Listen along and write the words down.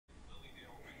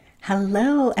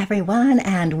Hello, everyone,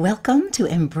 and welcome to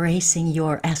Embracing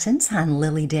Your Essence on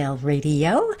Lilydale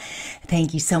Radio.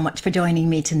 Thank you so much for joining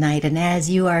me tonight. And as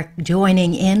you are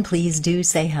joining in, please do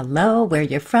say hello, where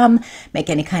you're from, make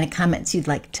any kind of comments you'd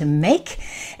like to make.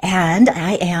 And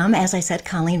I am, as I said,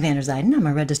 Colleen Vanderzijden. I'm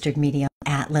a registered medium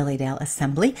at Lilydale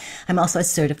Assembly. I'm also a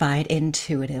certified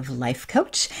intuitive life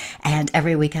coach. And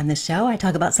every week on this show, I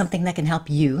talk about something that can help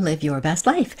you live your best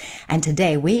life. And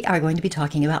today we are going to be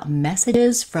talking about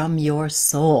messages from your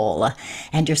soul.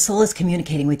 And your soul is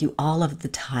communicating with you all of the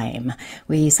time.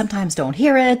 We sometimes don't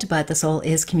hear it, but the soul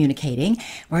is communicating.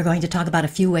 We're going to talk about a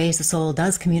few ways the soul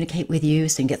does communicate with you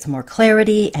so you can get some more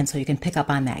clarity and so you can pick up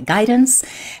on that guidance.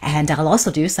 And I'll also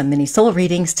do some mini soul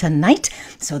readings tonight.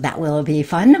 So that will be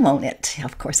fun, won't it?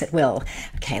 Of course it will.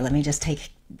 Okay, let me just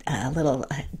take a little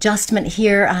adjustment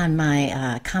here on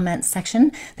my comments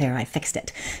section. There, I fixed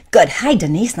it. Good. Hi,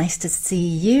 Denise. Nice to see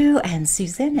you. And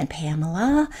Susan and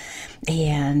Pamela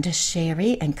and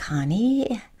Sherry and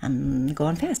Connie. I'm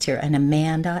going fast here. And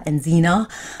Amanda and Zena.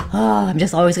 Oh, I'm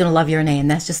just always going to love your name.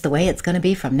 That's just the way it's going to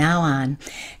be from now on.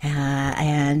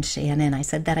 And Shannon, I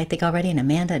said that I think already. And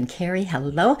Amanda and Carrie,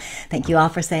 hello. Thank you all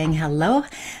for saying hello.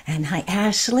 And hi,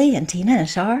 Ashley and Tina and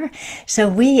Shar. So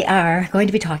we are going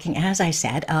to be talking, as I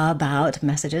said, about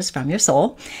messages from your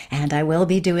soul. And I will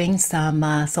be doing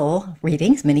some soul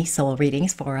readings, mini soul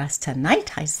readings for us tonight.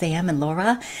 Hi, Sam and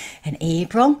Laura and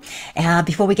April.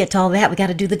 Before we get to all that, we got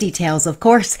to do the details, of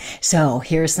course. So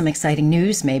here's some exciting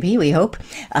news, maybe, we hope.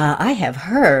 I have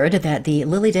heard that the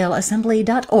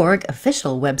LilydaleAssembly.org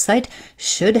official website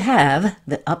should have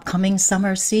the upcoming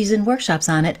summer season workshops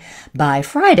on it by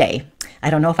Friday. I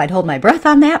don't know if I'd hold my breath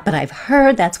on that, but I've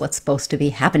heard that's what's supposed to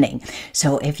be happening.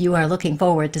 So if you are looking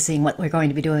forward to seeing what we're going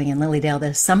to be doing in Lilydale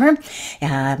this summer,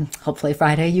 hopefully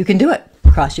Friday you can do it.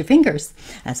 Cross your fingers.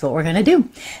 That's what we're going to do.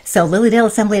 So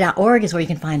LilydaleAssembly.org is where you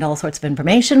can find all sorts of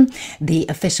information. The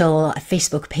official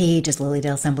Facebook page is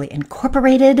Lilydale Assembly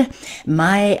Incorporated.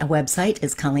 My website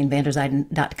is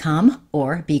ColleenVanderzijden.com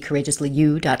or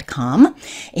BeCourageouslyYou.com.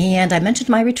 And I mentioned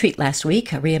my retreat last week,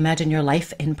 Reimagine Your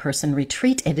Life in-person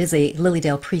retreat. It is a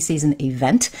Lilydale preseason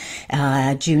event,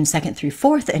 June 2nd through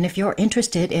 4th. And if you're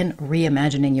interested in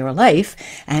reimagining your life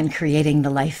and creating the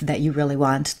life that you really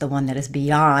want, the one that is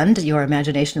beyond your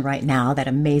imagination right now, that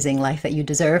amazing life that you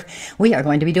deserve, we are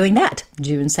going to be doing that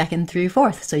June 2nd through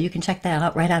 4th. So you can check that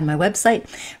out right on my website.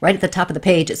 Right at the top of the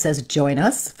page, it says join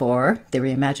us for the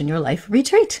Reimagine Your Life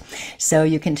retreat. So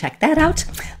you can check that out.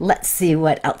 Let's see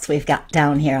what else we've got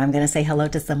down here. I'm going to say hello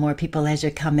to some more people as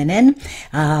you're coming in.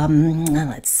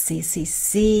 Let's see.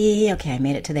 Okay, I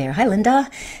made it to there. Hi, Linda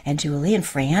and Julie and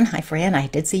Fran. Hi, Fran. I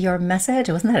did see your message.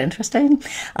 Wasn't that interesting?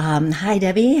 Hi,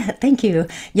 Debbie. Thank you.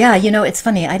 Yeah, you know, it's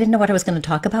funny. I didn't know what I was going to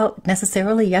talk about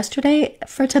necessarily yesterday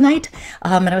for tonight.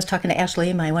 And I was talking to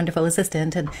Ashley, my wonderful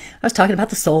assistant, and I was talking about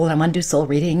the soul, and I want to do soul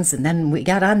readings. And then we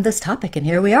got on this topic, and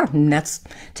here we are. And that's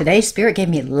today. Spirit gave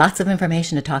me lots of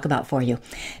information to talk about for you.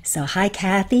 So hi,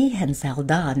 Kathy and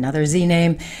Zelda, another Z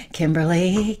name,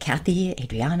 Kimberly, Kathy,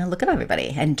 Adriana. Look at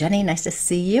everybody. And Jenny, nice to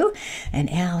see you.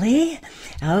 And Allie.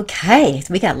 Okay,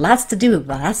 so we got lots to do,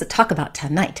 lots to talk about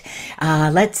tonight.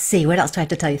 Let's see. What else do I have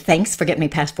to tell you? Thanks for getting me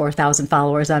past 4,000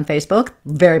 followers on Facebook.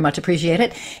 Very much appreciate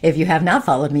it. If you have not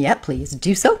followed me yet, please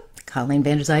do so. Colleen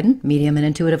Vanderzijden, medium and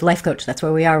intuitive life coach. That's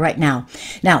where we are right now.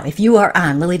 Now, if you are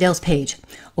on Lilydale's page,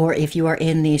 or if you are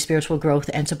in the spiritual growth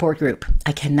and support group,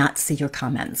 I cannot see your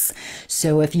comments.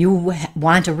 So if you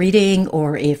want a reading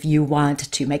or if you want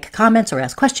to make comments or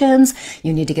ask questions,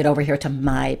 you need to get over here to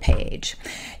my page.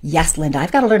 Yes, Linda,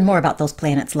 I've got to learn more about those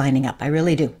planets lining up. I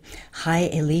really do. Hi,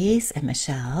 Elise and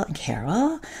Michelle and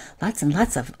Carol. Lots and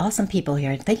lots of awesome people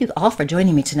here. Thank you all for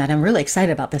joining me tonight. I'm really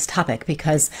excited about this topic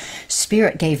because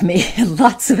Spirit gave me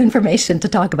lots of information to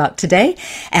talk about today.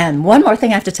 And one more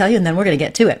thing I have to tell you, and then we're going to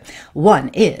get to it. One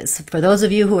is, for those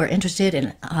of you who are interested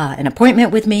in an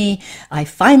appointment with me, I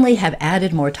finally have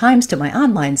added more times to my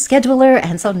online scheduler,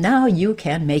 and so now you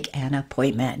can make an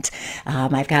appointment.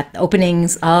 I've got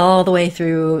openings all the way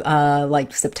through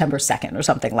like September 2nd or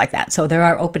something like that. So there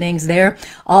are openings there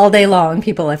all day long.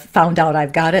 People have found out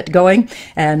I've got it going,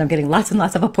 and I'm getting lots and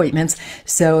lots of appointments.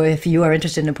 So if you are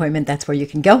interested in an appointment, that's where you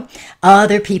can go.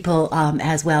 Other people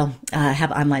as well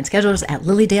have online schedulers at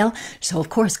Lilydale. So of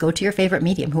course, go to your favorite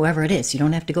medium, whoever it is. You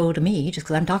don't have to go to me just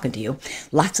because I'm talking to you.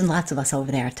 Lots and lots of us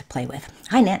over there to play with.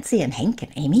 Hi, Nancy and Hank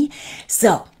and Amy.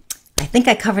 So I think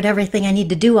I covered everything I need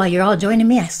to do while you're all joining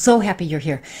me. I'm so happy you're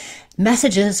here.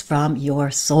 Messages from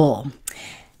your soul.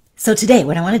 So today,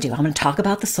 what I want to do, I'm going to talk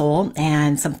about the soul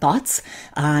and some thoughts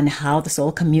on how the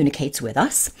soul communicates with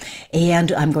us.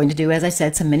 And I'm going to do, as I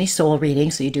said, some mini soul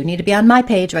readings. So you do need to be on my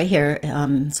page right here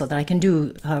so that I can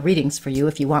do readings for you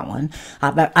if you want one.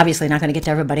 But obviously not going to get to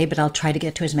everybody, but I'll try to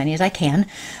get to as many as I can.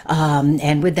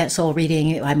 And with that soul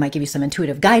reading, I might give you some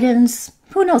intuitive guidance.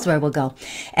 Who knows where we'll go?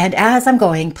 And as I'm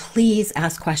going, please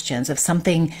ask questions. If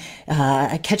something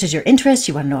catches your interest,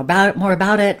 you want to know more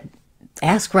about it,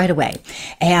 ask right away.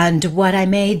 And what I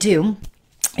may do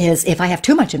is, if I have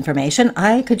too much information,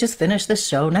 I could just finish this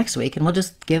show next week and we'll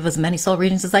just give as many soul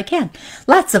readings as I can.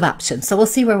 Lots of options. So we'll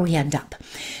see where we end up.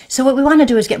 So what we want to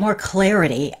do is get more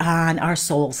clarity on our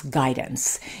soul's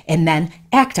guidance and then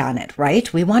act on it,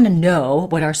 right? We want to know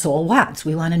what our soul wants.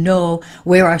 We want to know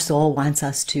where our soul wants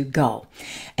us to go.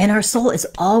 And our soul is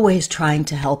always trying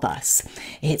to help us.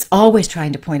 It's always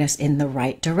trying to point us in the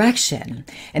right direction.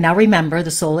 And now remember,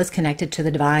 the soul is connected to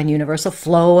the divine universal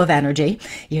flow of energy.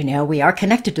 You know, we are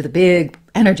connected to the big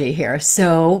energy here.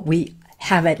 So we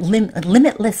have a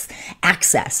limitless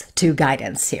access to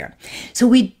guidance here. So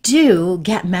we do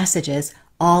get messages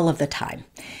all of the time.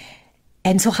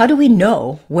 And so how do we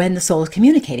know when the soul is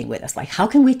communicating with us? Like, how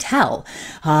can we tell?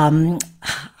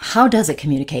 How does it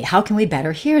communicate? How can we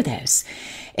better hear this?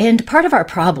 And part of our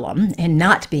problem in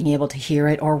not being able to hear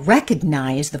it or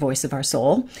recognize the voice of our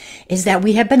soul is that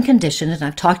we have been conditioned, and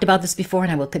I've talked about this before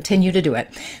and I will continue to do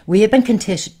it. We have been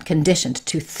conditioned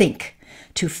to think,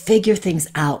 to figure things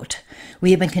out. We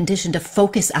have been conditioned to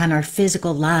focus on our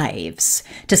physical lives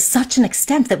to such an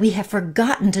extent that we have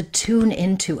forgotten to tune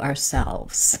into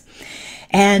ourselves.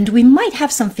 And we might have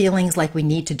some feelings like we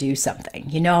need to do something.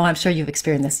 You know, I'm sure you've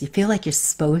experienced this. You feel like you're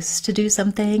supposed to do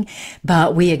something,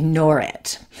 but we ignore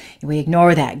it. We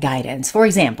ignore that guidance. For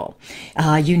example,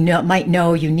 you might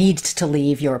know you need to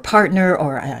leave your partner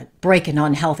or break an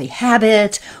unhealthy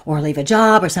habit or leave a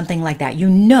job or something like that. You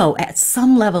know at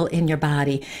some level in your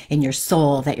body, in your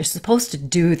soul, that you're supposed to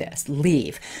do this,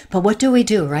 leave. But what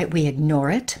do, right? We ignore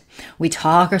it. We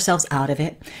talk ourselves out of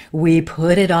it. We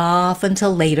put it off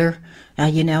until later.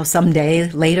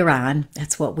 Someday later on.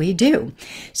 That's what we do.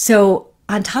 So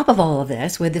on top of all of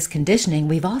this, with this conditioning,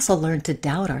 we've also learned to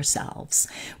doubt ourselves.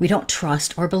 We don't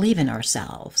trust or believe in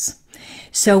ourselves.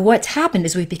 So what's happened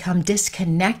is we've become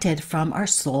disconnected from our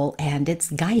soul and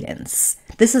its guidance.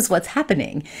 This is what's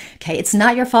happening. Okay, it's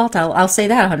not your fault. I'll say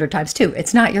that 100 times too.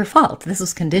 It's not your fault. This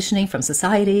is conditioning from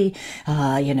society,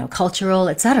 cultural,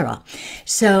 etc.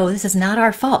 So this is not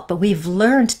our fault, but we've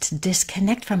learned to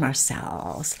disconnect from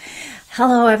ourselves.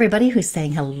 Hello, everybody who's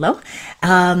saying hello.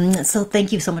 So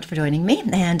thank you so much for joining me.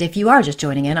 And if you are just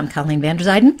joining in, I'm Colleen Van Der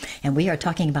Zijden, and we are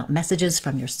talking about messages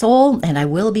from your soul, and I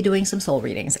will be doing some soul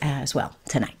readings as well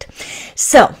tonight.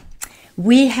 So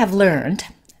we have learned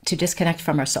to disconnect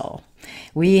from our soul.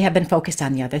 We have been focused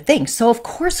on the other things. So of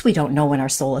course we don't know when our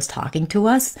soul is talking to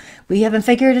us. We haven't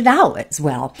figured it out as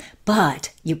well.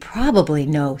 But you probably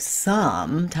know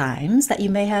sometimes that you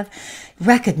may have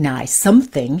recognized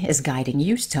something is guiding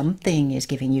you, something is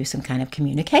giving you some kind of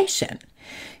communication.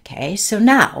 Okay, so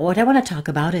now what I want to talk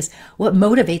about is what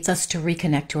motivates us to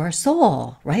reconnect to our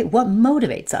soul, right? What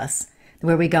motivates us?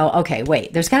 Where we go, okay,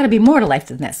 wait, there's got to be more to life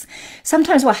than this.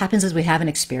 Sometimes what happens is we have an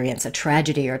experience, a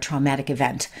tragedy or a traumatic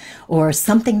event, or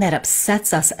something that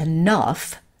upsets us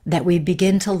enough that we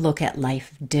begin to look at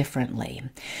life differently.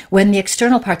 When the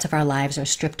external parts of our lives are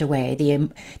stripped away,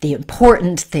 the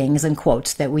important things, in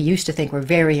quotes, that we used to think were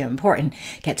very important,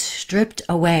 get stripped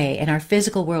away, and our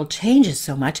physical world changes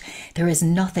so much, there is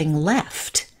nothing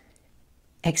left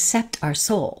except our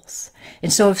souls.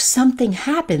 And so if something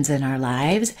happens in our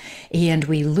lives and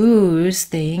we lose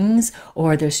things,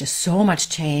 or there's just so much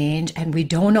change and we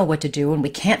don't know what to do, and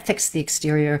we can't fix the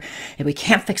exterior and we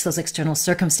can't fix those external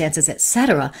circumstances,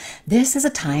 etc., this is a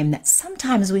time that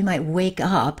sometimes we might wake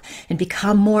up and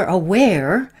become more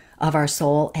aware of our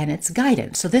soul and its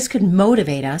guidance. So this could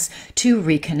motivate us to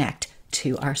reconnect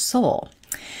to our soul.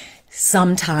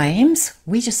 Sometimes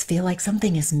we just feel like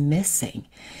something is missing.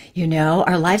 You know,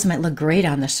 our lives might look great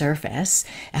on the surface.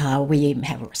 We're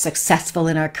successful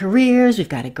in our careers. We've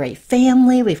got a great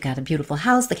family. We've got a beautiful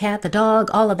house, the cat, the dog,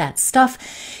 all of that stuff.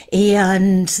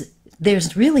 And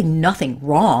there's really nothing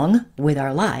wrong with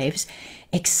our lives,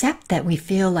 except that we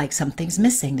feel like something's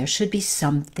missing. There should be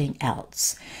something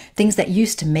else. Things that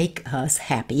used to make us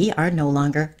happy are no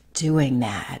longer doing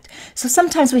that. So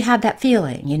sometimes we have that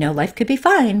feeling, you know, life could be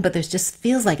fine, but there's just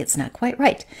feels like it's not quite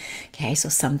right. Okay, so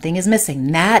something is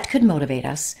missing. That could motivate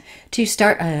us to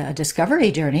start a discovery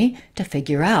journey to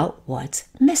figure out what's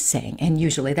missing. And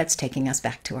usually that's taking us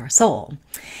back to our soul.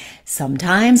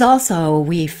 Sometimes also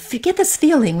we get this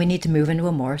feeling we need to move into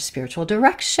a more spiritual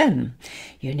direction.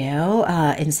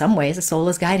 In some ways the soul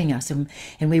is guiding us, and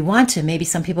we want to. Maybe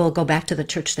some people go back to the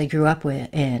church they grew up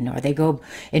in, or they go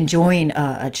and join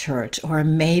a church, or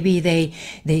maybe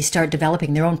they start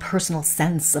developing their own personal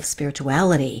sense of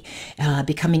spirituality,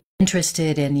 becoming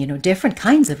interested in different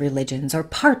kinds of religions or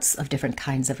parts of different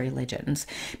kinds of religions.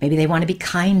 Maybe they want to be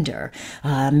kinder.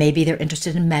 Maybe they're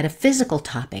interested in metaphysical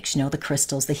topics, the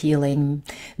crystals, the healing,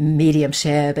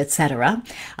 mediumship, etc.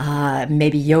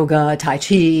 Maybe yoga, tai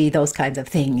chi, those kinds of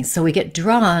things. So we get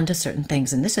drawn to certain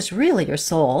things, and this is really your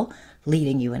soul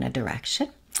leading you in a direction,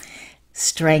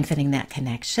 strengthening that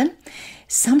connection.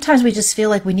 Sometimes we just feel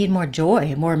like we need more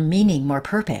joy, more meaning, more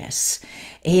purpose.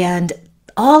 And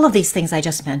all of these things I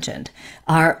just mentioned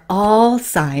are all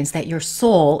signs that your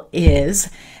soul is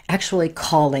actually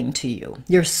calling to you.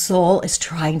 Your soul is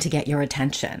trying to get your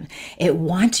attention. It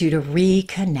wants you to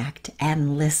reconnect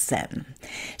and listen.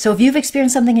 So if you've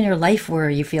experienced something in your life where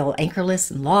you feel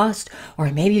anchorless and lost, or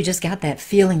maybe you just got that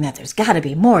feeling that there's got to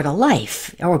be more to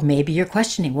life, or maybe you're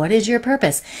questioning, what is your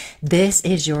purpose? This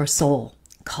is your soul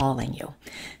calling you.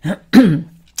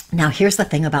 Now, here's the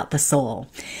thing about the soul.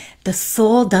 The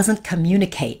soul doesn't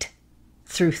communicate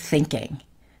through thinking,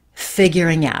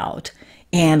 figuring out,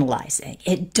 analyzing.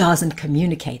 It doesn't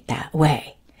communicate that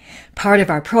way. Part of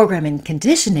our programming and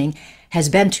conditioning has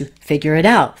been to figure it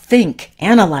out, think,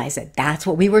 analyze it. That's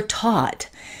what we were taught.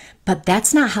 But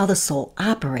that's not how the soul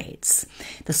operates.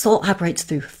 The soul operates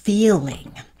through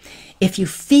feeling. If you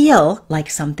feel like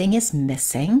something is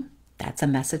missing, that's a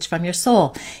message from your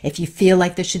soul. If you feel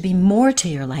like there should be more to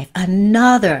your life,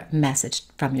 another message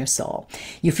from your soul.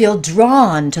 You feel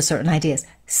drawn to certain ideas,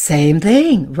 same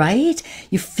thing, right?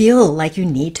 You feel like you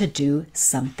need to do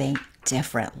something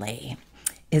differently.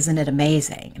 Isn't it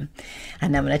amazing?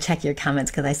 And I'm going to check your comments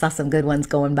because I saw some good ones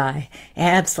going by.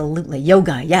 Absolutely.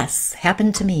 Yoga, yes.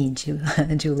 Happened to me,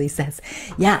 Julie says.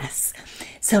 Yes.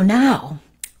 So now,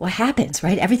 what happens,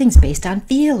 right? Everything's based on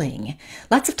feeling.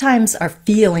 Lots of times our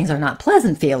feelings are not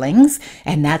pleasant feelings,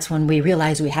 and that's when we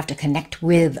realize we have to connect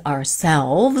with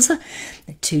ourselves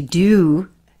to do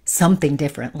something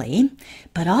differently.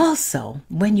 But also,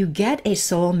 when you get a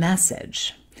soul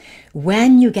message,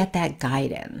 when you get that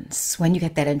guidance, when you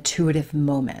get that intuitive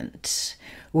moment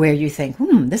where you think,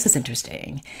 this is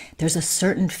interesting, there's a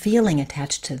certain feeling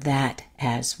attached to that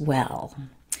as well.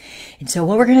 And so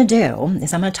what we're going to do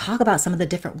is I'm going to talk about some of the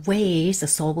different ways the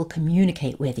soul will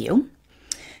communicate with you.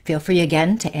 Feel free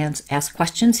again to ask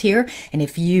questions here. And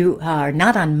if you are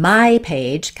not on my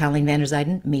page, Colleen van der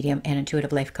Zijden, medium and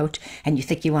intuitive life coach, and you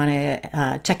think you want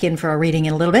to check in for a reading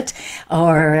in a little bit,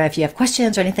 or if you have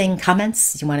questions or anything,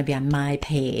 comments, you want to be on my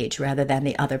page rather than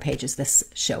the other pages this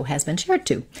show has been shared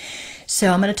to.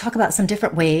 So I'm going to talk about some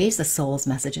different ways the soul's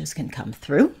messages can come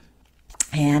through.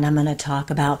 And I'm going to talk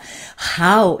about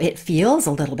how it feels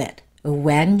a little bit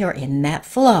when you're in that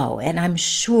flow. And I'm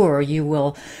sure you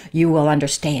will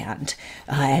understand.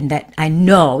 And that I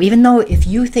know, even though if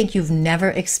you think you've never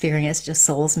experienced a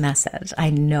soul's message, I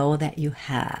know that you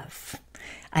have.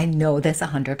 I know this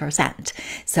 100%.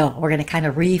 So we're going to kind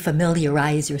of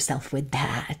refamiliarize yourself with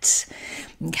that.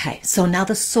 Okay, so now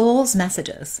the soul's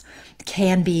messages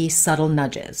can be subtle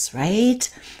nudges,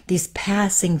 right? These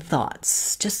passing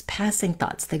thoughts, just passing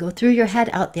thoughts. They go through your head,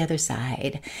 out the other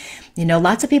side.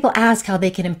 Lots of people ask how they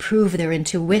can improve their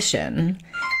intuition.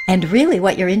 And really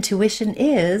what your intuition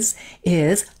is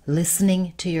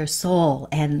listening to your soul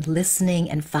and listening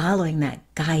and following that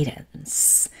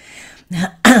guidance.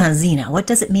 Zena, what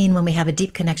does it mean when we have a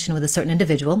deep connection with a certain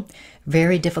individual?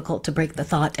 Very difficult to break the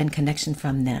thought and connection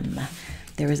from them.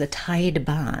 There is a tied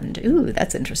bond. Ooh,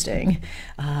 that's interesting.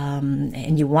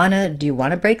 And do you want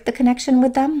to break the connection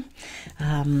with them?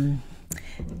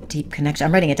 Deep connection.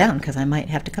 I'm writing it down because I might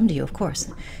have to come to you, of course.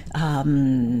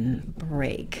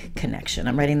 Break connection.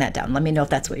 I'm writing that down. Let me know if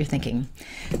that's what you're thinking.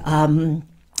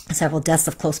 Several deaths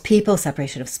of close people,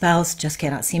 separation of spouse, just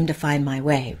cannot seem to find my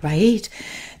way, right?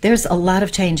 There's a lot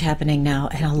of change happening now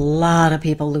and a lot of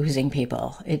people losing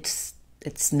people. It's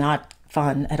not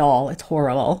fun at all. It's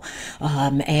horrible.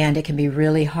 And it can be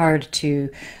really hard to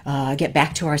get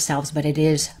back to ourselves, but it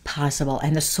is possible.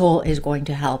 And the soul is going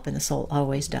to help, and the soul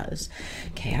always does.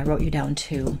 Okay, I wrote you down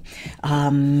too.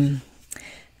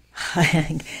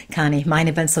 Connie, mine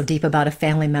have been so deep about a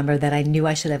family member that I knew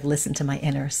I should have listened to my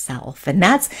inner self. And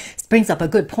that brings up a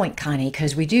good point, Connie,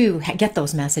 because we do get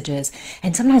those messages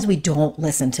and sometimes we don't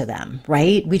listen to them,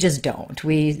 right? We just don't.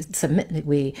 We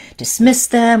dismiss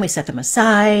them, we set them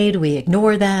aside, we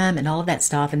ignore them and all of that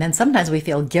stuff. And then sometimes we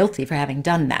feel guilty for having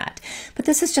done that. But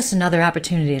this is just another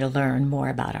opportunity to learn more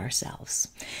about ourselves.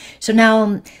 So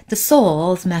now the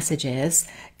soul's messages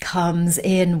comes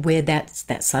in with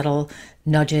that subtle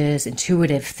nudges,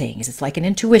 intuitive things. It's like an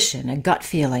intuition, a gut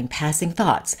feeling, passing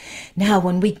thoughts. Now,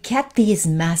 when we get these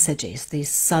messages, these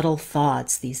subtle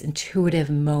thoughts, these intuitive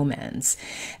moments,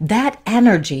 that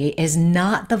energy is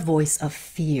not the voice of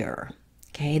fear.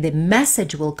 Okay, the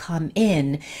message will come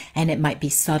in and it might be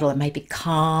subtle, it might be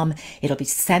calm, it'll be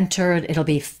centered, it'll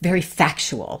be very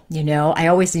factual. You know, I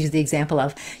always use the example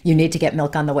of you need to get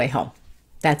milk on the way home.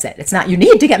 That's it. It's not you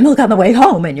need to get milk on the way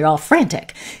home and you're all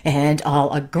frantic and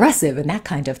all aggressive and that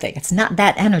kind of thing. It's not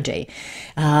that energy.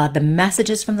 The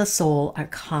messages from the soul are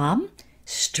calm,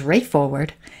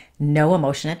 straightforward, no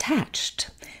emotion attached.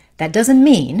 That doesn't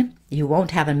mean you won't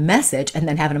have a message and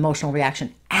then have an emotional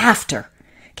reaction after.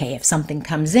 Okay, if something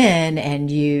comes in and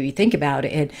you think about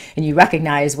it and you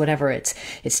recognize whatever it's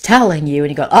telling you and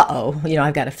you go, uh-oh, you know,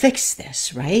 I've got to fix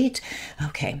this, right?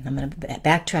 Okay, I'm going to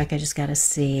backtrack. I just got to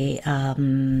see.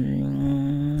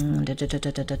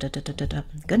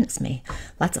 Goodness me.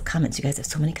 Lots of comments. You guys have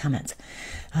so many comments.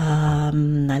 I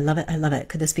love it. I love it.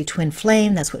 Could this be twin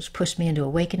flame? That's what's pushed me into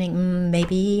awakening.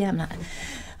 Maybe. I'm not.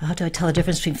 How do I tell the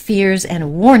difference between fears and a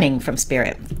warning from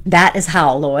spirit? That is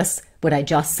how, Lois, what I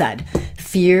just said.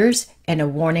 Fears and a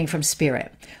warning from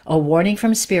spirit. A warning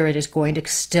from spirit is going to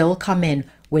still come in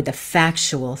with a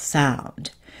factual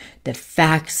sound. The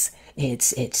facts,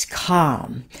 it's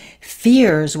calm.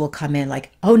 Fears will come in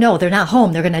like, oh no, they're not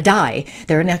home, they're gonna die.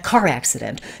 They're in a car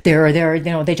accident. They're you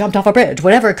know, they jumped off a bridge,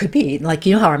 whatever it could be. Like,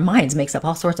 you know how our minds makes up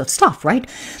all sorts of stuff, right?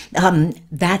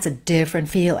 That's a different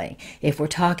feeling. If we're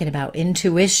talking about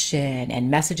intuition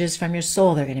and messages from your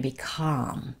soul, they're gonna be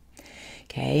calm.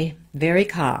 Okay, very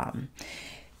calm.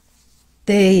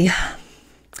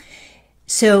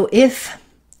 So if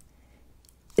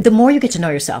the more you get to know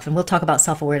yourself, and we'll talk about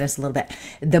self-awareness a little bit,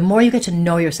 the more you get to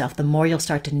know yourself, the more you'll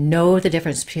start to know the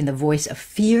difference between the voice of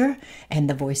fear and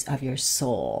the voice of your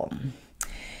soul.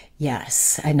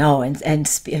 Yes, I know. And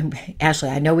Ashley,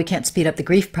 I know we can't speed up the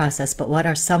grief process, but what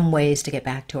are some ways to get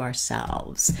back to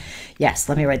ourselves? Yes,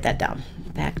 let me write that down.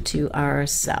 Back to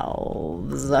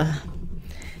ourselves.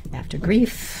 After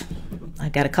grief.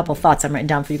 I've got a couple thoughts I'm writing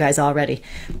down for you guys already.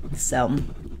 So,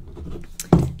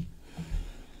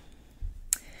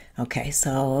 okay,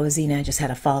 so Zena just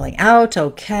had a falling out.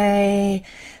 Okay.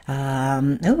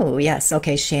 Oh, yes.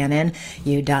 Okay, Shannon,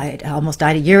 you almost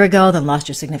died a year ago, then lost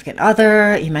your significant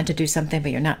other. You meant to do something,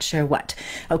 but you're not sure what.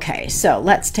 Okay, so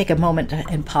let's take a moment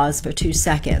and pause for 2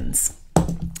 seconds.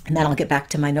 And then I'll get back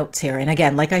to my notes here. And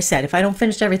again, like I said, if I don't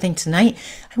finish everything tonight,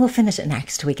 I will finish it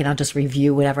next week and I'll just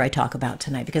review whatever I talk about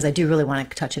tonight because I do really want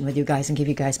to touch in with you guys and give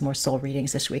you guys more soul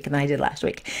readings this week than I did last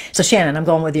week. So Shannon, I'm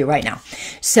going with you right now.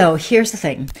 So here's the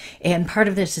thing. And part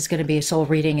of this is going to be a soul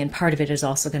reading and part of it is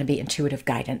also going to be intuitive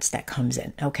guidance that comes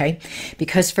in, okay?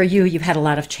 Because for you, you've had a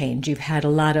lot of change. You've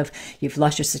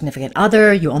lost your significant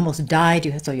other. You almost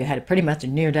died. So you had pretty much a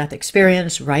near-death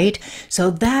experience, right? So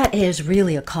that is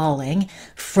really a calling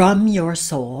from your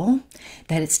soul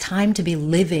that it's time to be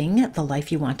living the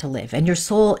life you want to live. And your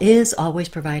soul is always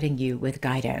providing you with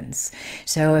guidance.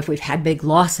 So if we've had big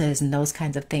losses and those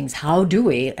kinds of things, how do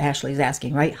we, Ashley's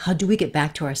asking, right? How do we get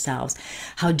back to ourselves?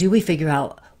 How do we figure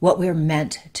out what we're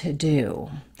meant to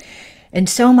do? And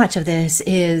so much of this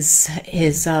is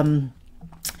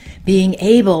being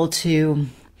able to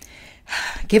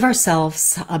give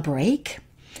ourselves a break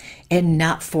and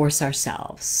not force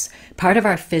ourselves. Part of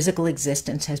our physical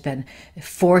existence has been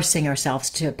forcing ourselves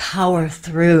to power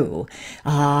through.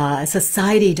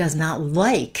 Society does not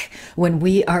like when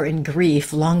we are in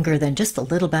grief longer than just a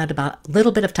little bit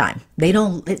of time.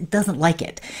 It doesn't like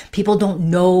it. People don't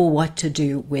know what to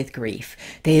do with grief.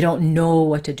 They don't know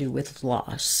what to do with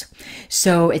loss.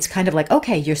 So it's kind of like,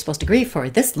 okay, you're supposed to grieve for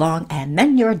this long and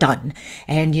then you're done.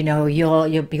 And you know,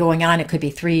 you'll be going on, it could be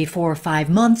 3, 4, 5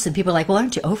 months and people are like, well,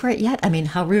 aren't you over it yet? I mean,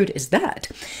 how rude is that?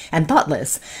 And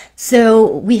thoughtless. So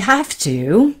we have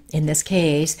to, in this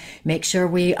case, make sure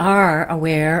we are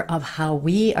aware of how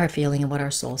we are feeling and what our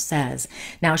soul says.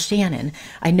 Now, Shannon,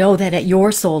 I know that at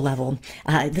your soul level,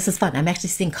 this is fun. I'm actually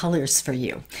seeing colors for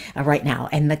you right now.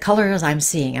 And the colors I'm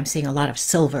seeing a lot of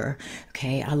silver.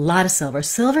 Okay, a lot of silver.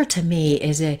 Silver to me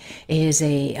is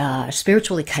a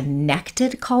spiritually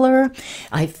connected color.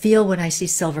 I feel when I see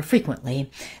silver frequently,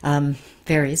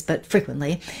 varies, but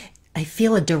frequently, I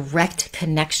feel a direct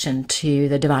connection to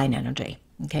the divine energy.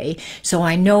 Okay, so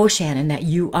I know, Shannon, that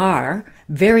you are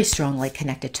very strongly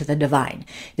connected to the divine.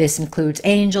 This includes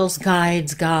angels,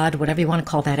 guides, God, whatever you want to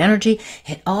call that energy.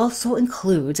 It also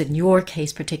includes, in your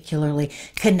case particularly,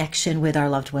 connection with our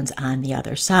loved ones on the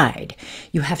other side.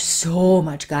 You have so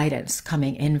much guidance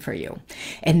coming in for you.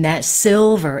 And that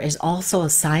silver is also a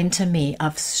sign to me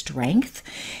of strength.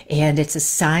 And it's a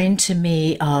sign to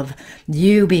me of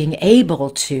you being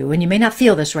able to, and you may not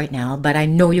feel this right now, but I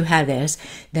know you have this,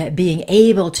 that being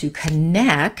able to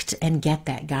connect and get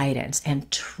that guidance and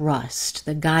trust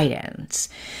the guidance.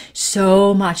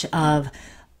 So much of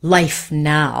life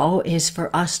now is for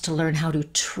us to learn how to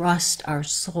trust our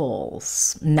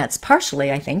souls. And that's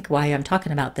partially, I think, why I'm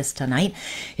talking about this tonight,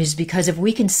 is because if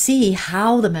we can see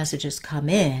how the messages come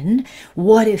in,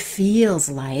 what it feels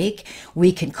like,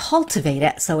 we can cultivate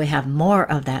it so we have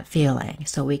more of that feeling,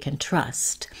 so we can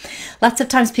trust. Lots of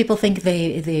times people think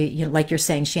they like you're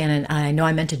saying, Shannon, I know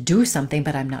I meant to do something,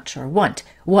 but I'm not sure what.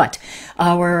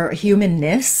 Our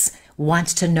humanness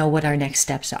wants to know what our next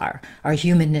steps are. Our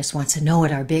humanness wants to know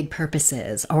what our big purpose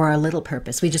is, or our little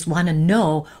purpose. We just want to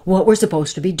know what we're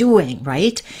supposed to be doing,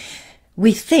 right?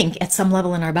 We think at some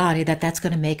level in our body that that's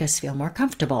going to make us feel more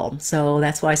comfortable. So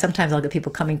that's why sometimes I'll get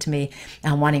people coming to me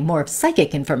wanting more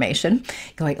psychic information,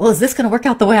 going, well, is this going to work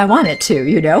out the way I want it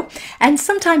to, And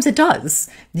sometimes it does,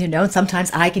 and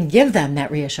sometimes I can give them that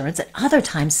reassurance. And other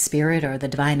times spirit or the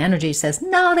divine energy says,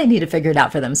 no, they need to figure it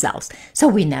out for themselves. So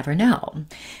we never know.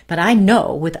 But I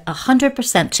know with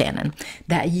 100%, Shannon,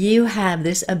 that you have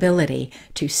this ability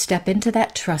to step into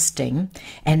that trusting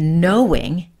and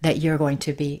knowing that you're going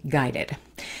to be guided.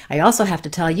 I also have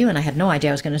to tell you, and I had no idea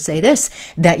I was going to say this,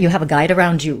 that you have a guide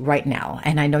around you right now.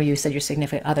 And I know you said your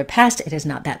significant other passed. It is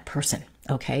not that person.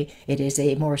 Okay, it is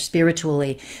a more spiritual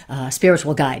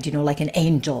guide, like an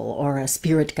angel or a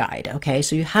spirit guide. Okay,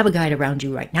 so you have a guide around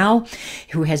you right now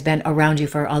who has been around you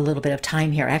for a little bit of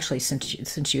time here, actually,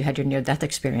 since you had your near-death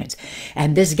experience.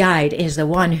 And this guide is the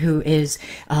one who is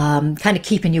kind of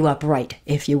keeping you upright,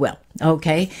 if you will.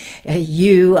 Okay,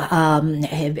 you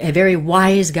a very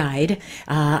wise guide,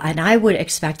 and I would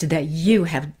expect that you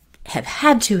have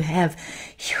had to have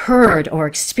heard or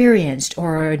experienced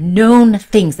or known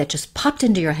things that just popped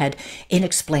into your head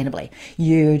inexplainably.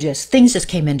 Things just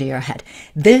came into your head.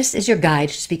 This is your guide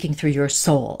speaking through your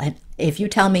soul. And if you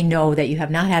tell me no, that you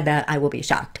have not had that, I will be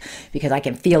shocked, because I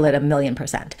can feel it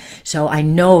 1,000,000%. So I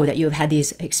know that you have had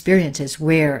these experiences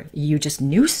where you just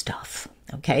knew stuff.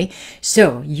 Okay,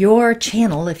 so your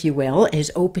channel, if you will,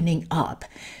 is opening up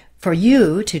for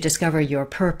you to discover your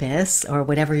purpose, or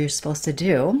whatever you're supposed to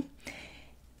do,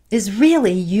 is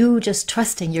really you just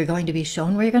trusting you're going to be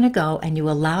shown where you're going to go, and you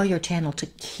allow your channel to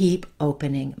keep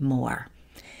opening more.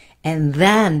 And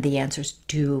then the answers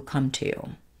do come to you.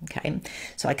 Okay,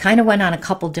 so I kind of went on a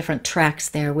couple different tracks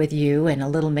there with you, and a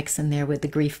little mix in there with the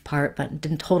grief part, but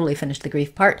didn't totally finish the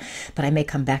grief part, but I may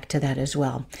come back to that as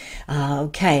well.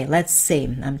 Okay, let's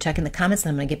see. I'm checking the comments, and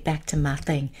I'm going to get back to my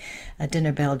thing. A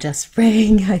dinner bell just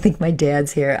rang. I think my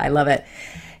dad's here. I love it.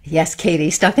 Yes,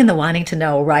 Katie, stuck in the wanting to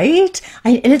know, right?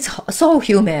 And it's so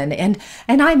human. And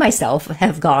I myself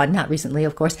have gone, not recently,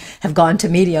 of course, have gone to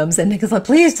mediums, and because like,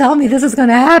 please tell me this is going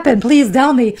to happen. Please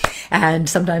tell me. And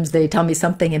sometimes they tell me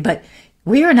something, but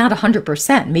we are not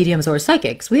 100% mediums or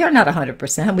psychics. We are not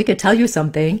 100%. We could tell you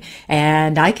something,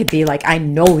 and I could be like, I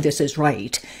know this is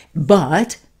right,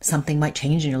 but something might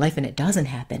change in your life and it doesn't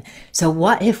happen. So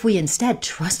what if we instead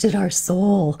trusted our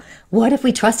soul? What if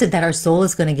we trusted that our soul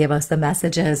is going to give us the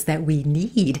messages that we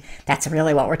need? That's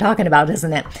really what we're talking about,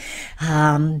 isn't it?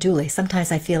 Julie,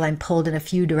 sometimes I feel I'm pulled in a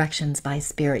few directions by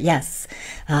spirit. Yes.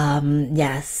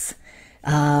 Yes.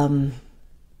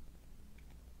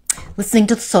 Listening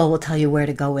to the soul will tell you where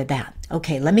to go with that.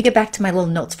 Okay, let me get back to my little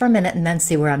notes for a minute and then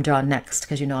see where I'm drawn next,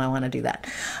 because I want to do that.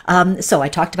 So I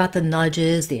talked about the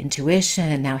nudges, the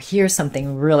intuition. Now here's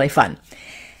something really fun.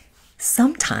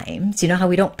 Sometimes, you know how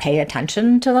we don't pay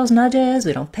attention to those nudges?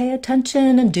 We don't pay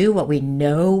attention and do what we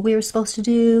know we're supposed to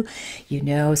do.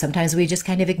 Sometimes we just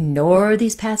kind of ignore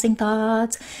these passing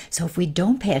thoughts. So if we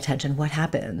don't pay attention, what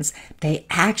happens?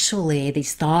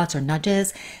 These thoughts or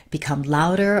nudges become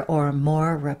louder or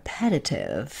more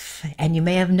repetitive. And you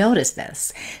may have noticed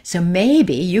this. So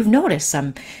maybe you've noticed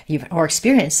or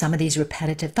experienced some of these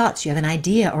repetitive thoughts. You have an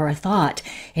idea or a thought,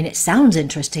 and it sounds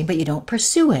interesting, but you don't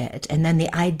pursue it. And then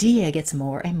the idea gets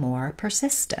more and more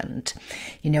persistent.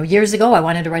 Years ago, I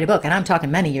wanted to write a book, and I'm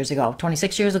talking many years ago,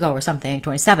 26 years ago or something,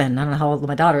 27. I don't know how old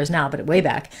my daughter is now, but way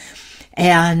back.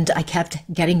 And I kept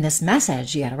getting this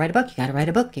message, you got to write a book, you got to write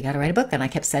a book, you got to write a book. And I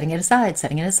kept setting it aside,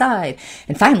 setting it aside.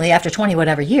 And finally, after 20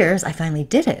 whatever years, I finally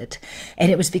did it.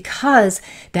 And it was because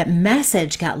that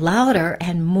message got louder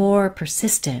and more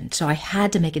persistent. So I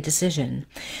had to make a decision.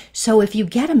 So if you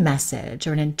get a message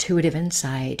or an intuitive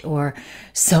insight or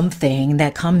something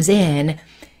that comes in,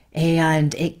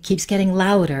 and it keeps getting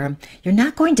louder, you're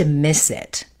not going to miss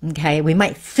it. Okay, we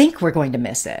might think we're going to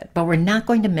miss it, but we're not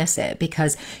going to miss it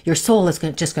because your soul is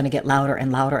just going to get louder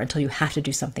and louder until you have to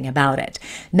do something about it.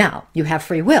 Now, you have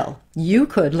free will. You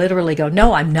could literally go,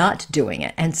 no, I'm not doing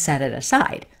it, and set it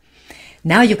aside.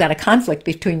 Now you've got a conflict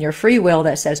between your free will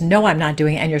that says, no, I'm not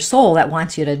doing it, and your soul that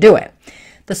wants you to do it.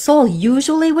 The soul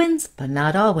usually wins, but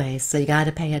not always, so you got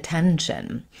to pay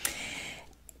attention.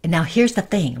 And now here's the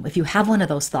thing. If you have one of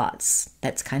those thoughts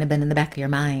that's kind of been in the back of your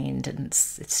mind and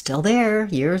it's still there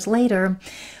years later,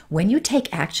 when you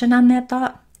take action on that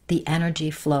thought, the energy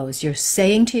flows. You're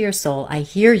saying to your soul, I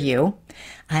hear you,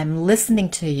 I'm listening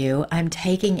to you, I'm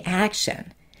taking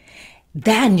action.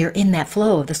 Then you're in that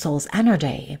flow of the soul's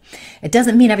energy. It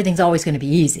doesn't mean everything's always going to be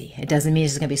easy. It doesn't mean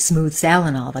it's going to be smooth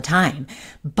sailing all the time.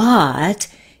 But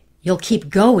you'll keep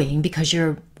going because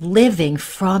you're living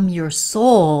from your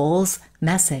soul's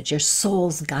message, your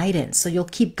soul's guidance. So you'll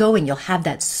keep going. You'll have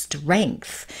that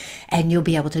strength and you'll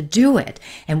be able to do it.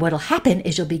 And what'll happen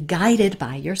is you'll be guided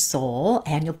by your soul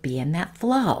and you'll be in that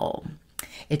flow.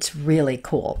 It's really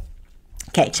cool.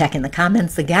 Okay, checking the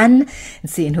comments again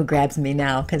and seeing who grabs me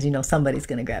now, because you know somebody's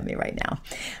going to grab me right now.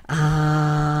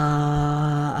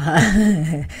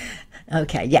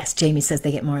 Okay, yes, Jamie says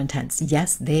they get more intense.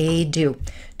 Yes, they do.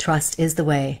 Trust is the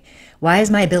way. Why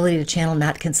is my ability to channel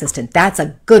not consistent? That's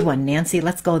a good one, Nancy.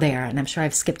 Let's go there. And I'm sure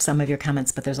I've skipped some of your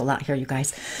comments, but there's a lot here, you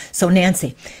guys. So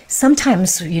Nancy,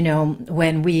 sometimes, you know,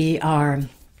 when we are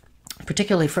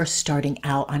particularly first starting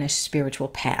out on a spiritual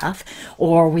path,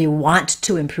 or we want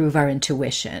to improve our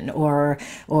intuition or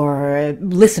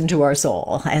listen to our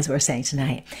soul, as we're saying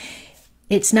tonight,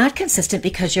 it's not consistent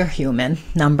because you're human,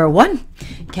 number one.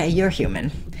 Okay, you're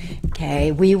human.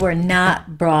 Okay, we were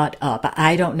not brought up.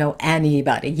 I don't know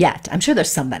anybody yet. I'm sure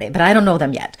there's somebody, but I don't know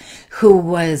them yet.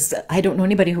 I don't know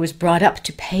anybody who was brought up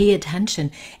to pay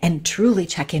attention and truly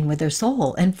check in with their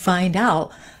soul and find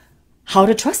out how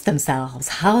to trust themselves,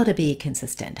 how to be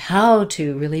consistent, how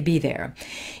to really be there.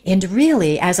 And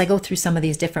really, as I go through some of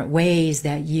these different ways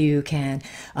that you can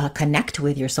connect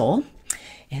with your soul,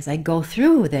 as I go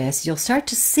through this, you'll start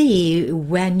to see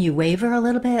when you waver a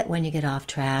little bit, when you get off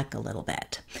track a little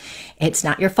bit. It's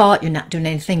not your fault. You're not doing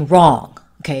anything wrong.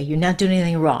 Okay, you're not doing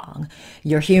anything wrong.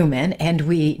 You're human, and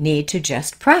we need to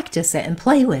just practice it and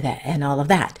play with it and all of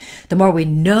that. The more we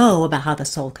know about how the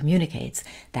soul communicates,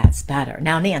 that's better.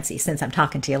 Now, Nancy, since I'm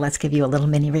talking to you, let's give you a little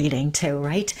mini reading too,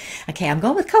 right? Okay, I'm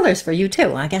going with colors for you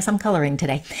too. I guess I'm coloring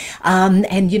today.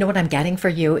 And you know what I'm getting for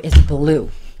you is blue.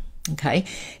 Okay,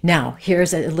 now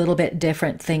here's a little bit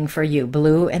different thing for you.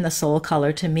 Blue in the soul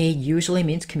color to me usually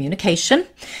means communication,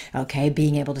 okay,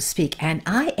 being able to speak. And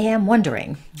I am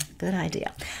wondering, good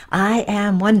idea, I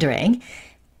am wondering,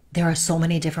 there are so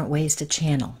many different ways to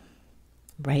channel,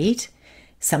 right?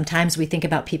 Sometimes we think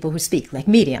about people who speak, like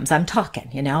mediums. I'm talking,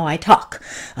 you know, I talk,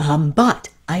 but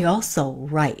I also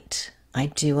write. I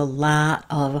do a lot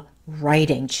of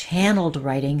writing, channeled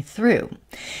writing through.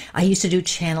 I used to do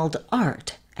channeled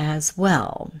art as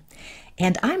well.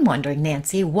 And I'm wondering,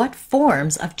 Nancy, what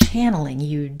forms of channeling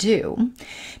you do,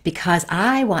 because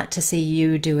I want to see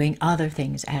you doing other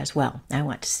things as well. I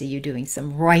want to see you doing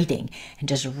some writing and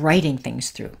just writing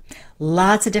things through.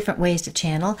 Lots of different ways to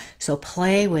channel, so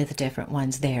play with different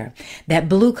ones there. That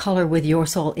blue color with your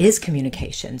soul is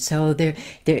communication, so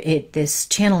this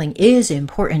channeling is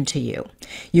important to you.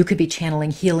 You could be channeling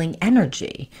healing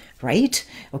energy, right?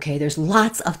 Okay, there's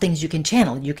lots of things you can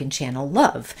channel. You can channel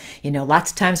love. You know, lots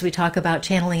of times we talk about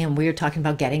channeling and we're talking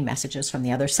about getting messages from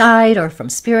the other side or from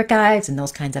spirit guides and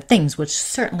those kinds of things, which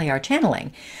certainly are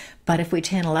channeling. But if we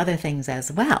channel other things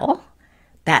as well,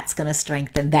 that's going to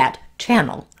strengthen that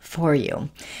channel for you.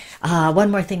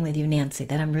 One more thing with you, Nancy,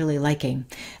 that I'm really liking.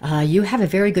 You have a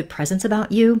very good presence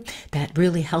about you that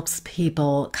really helps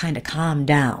people kind of calm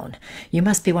down. You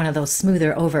must be one of those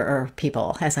smoother over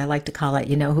people, as I like to call it,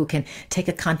 you know, who can take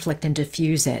a conflict and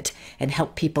diffuse it and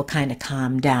help people kind of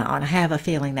calm down. I have a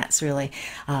feeling that's really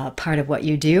part of what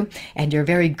you do, and you're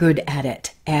very good at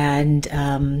it.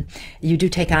 And you do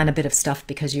take on a bit of stuff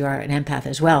because you are an empath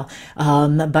as well,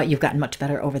 but you've gotten much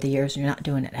better over the years and you're not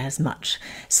doing it as much.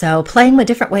 So playing with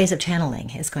different ways of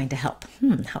channeling is going to help.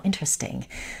 How interesting.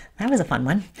 That was a fun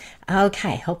one.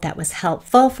 Okay, hope that was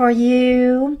helpful for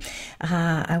you.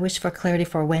 I wish for clarity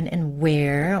for when and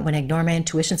where. When I ignore my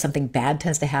intuition, something bad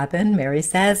tends to happen, Mary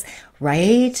says.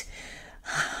 Right?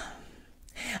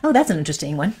 Oh, that's an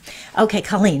interesting one. Okay,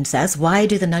 Colleen says, why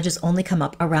do the nudges only come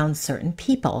up around certain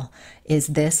people? Is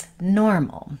this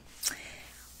normal?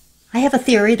 I have a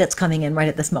theory that's coming in right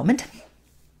at this moment.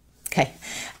 Okay,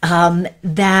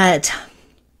 that,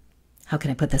 how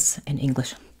can I put this in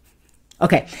English?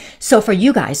 Okay, so for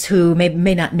you guys who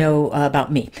may not know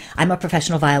about me, I'm a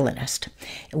professional violinist.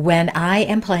 When I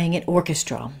am playing in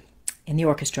the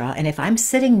orchestra, and if I'm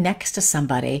sitting next to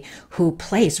somebody who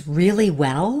plays really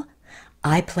well,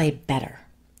 I play better.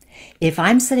 If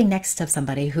I'm sitting next to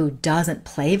somebody who doesn't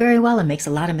play very well and makes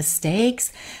a lot of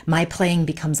mistakes, my playing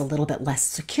becomes a little bit less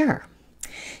secure.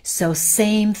 So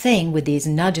same thing with these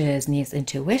nudges and these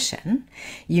intuition.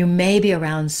 You may be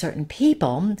around certain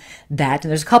people that, and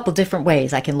there's a couple different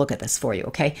ways I can look at this for you,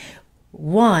 okay?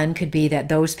 One could be that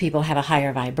those people have a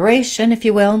higher vibration, if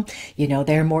you will. You know,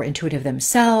 they're more intuitive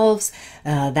themselves,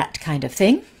 that kind of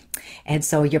thing. And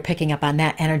so you're picking up on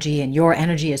that energy, and your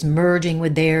energy is merging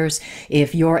with theirs.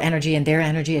 If your energy and their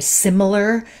energy is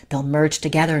similar, they'll merge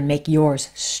together and make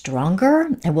yours stronger.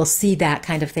 And we'll see that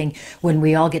kind of thing when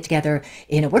we all get together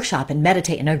in a workshop and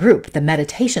meditate in a group. The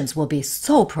meditations will be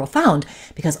so profound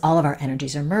because all of our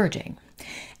energies are merging.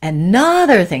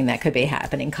 Another thing that could be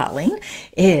happening, Colleen,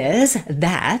 is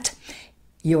that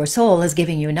your soul is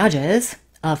giving you nudges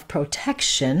of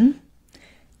protection,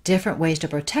 different ways to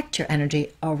protect your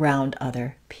energy around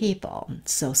other people.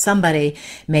 So somebody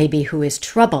maybe who is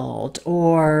troubled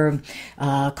or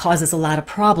causes a lot of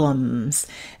problems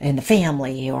in the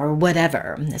family or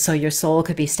whatever. So your soul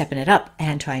could be stepping it up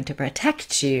and trying to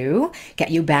protect you,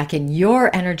 get you back in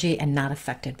your energy and not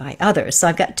affected by others. So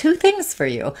I've got two things for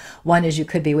you. One is you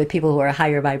could be with people who are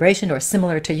higher vibration or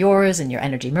similar to yours and your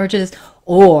energy merges,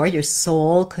 or your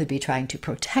soul could be trying to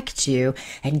protect you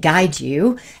and guide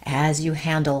you as you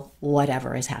handle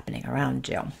whatever is happening around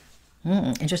you.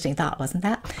 Interesting thought, wasn't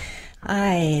that?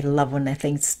 I love when I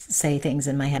say things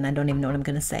in my head and I don't even know what I'm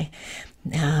going to say.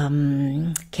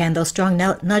 Can those strong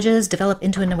nudges develop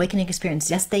into an awakening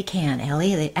experience? Yes, they can,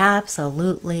 Ellie. They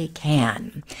absolutely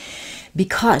can.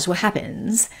 Because what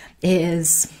happens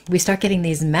is we start getting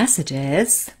these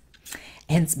messages.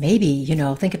 And maybe, you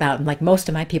know, think about, like most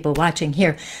of my people watching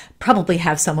here probably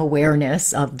have some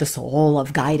awareness of the soul,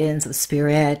 of guidance, of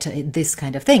spirit, this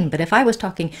kind of thing. But if I was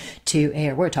talking to,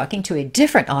 or we're talking to a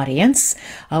different audience,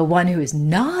 one who is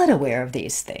not aware of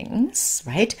these things,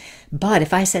 right? But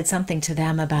if I said something to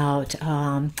them about,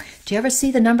 do you ever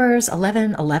see the numbers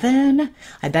 1111?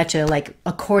 I bet you like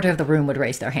a quarter of the room would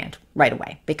raise their hand right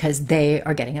away because they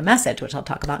are getting a message, which I'll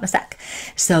talk about in a sec.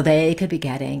 So they could be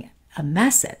getting a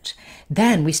message.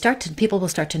 Then people will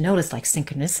start to notice like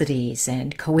synchronicities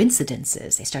and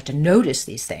coincidences. They start to notice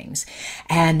these things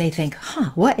and they think,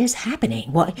 what is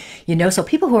happening? What, you know, so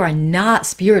people who are not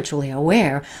spiritually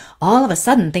aware, all of a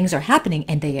sudden things are happening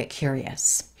and they get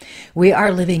curious. We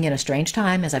are living in a strange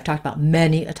time, as I've talked about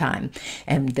many a time,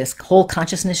 and this whole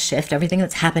consciousness shift, everything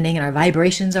that's happening and our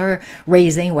vibrations are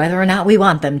raising, whether or not we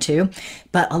want them to.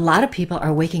 But a lot of people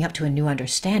are waking up to a new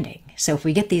understanding. So if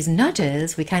we get these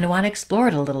nudges, we kind of want to explore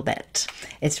it a little bit.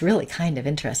 It's really kind of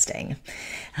interesting.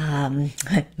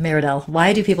 Meridel,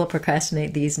 why do people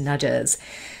procrastinate these nudges?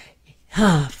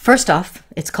 First off,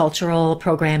 it's cultural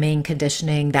programming,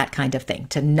 conditioning, that kind of thing,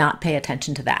 to not pay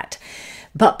attention to that.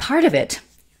 But part of it,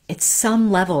 at some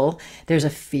level, there's a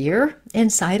fear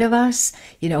inside of us,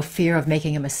 you know, fear of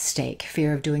making a mistake,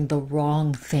 fear of doing the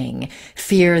wrong thing,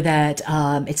 fear that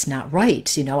it's not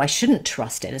right, you know, I shouldn't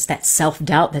trust it. It's that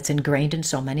self-doubt that's ingrained in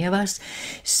so many of us.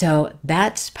 So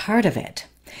that's part of it.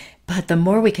 But the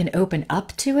more we can open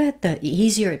up to it, the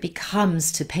easier it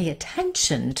becomes to pay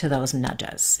attention to those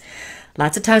nudges.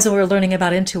 Lots of times when we're learning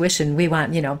about intuition, we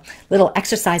want, you know, little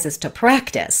exercises to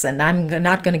practice. And I'm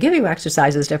not going to give you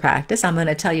exercises to practice. I'm going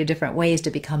to tell you different ways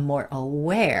to become more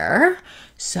aware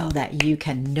so that you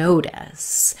can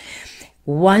notice.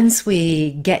 Once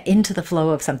we get into the flow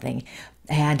of something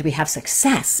and we have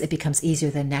success, it becomes easier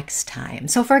the next time.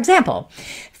 So for example,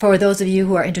 for those of you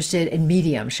who are interested in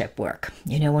mediumship work,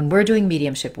 you know, when we're doing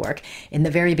mediumship work in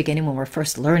the very beginning, when we're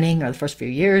first learning, or the first few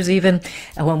years even,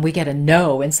 when we get a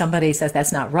no and somebody says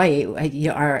that's not right,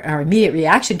 our immediate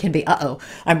reaction can be, uh-oh,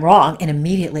 I'm wrong, and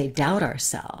immediately doubt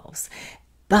ourselves.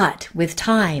 But with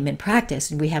time and practice,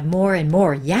 and we have more and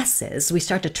more yeses, we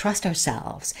start to trust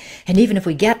ourselves. And even if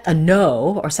we get a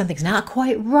no or something's not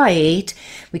quite right,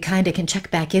 we kind of can check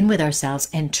back in with ourselves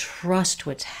and trust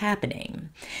what's happening.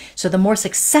 So the more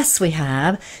success we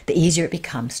have, the easier it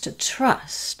becomes to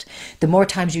trust. The more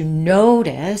times you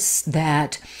notice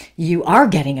that you are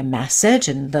getting a message,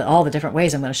 and all the different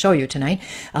ways I'm going to show you tonight,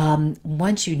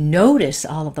 once you notice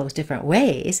all of those different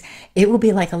ways, it will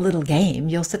be like a little game.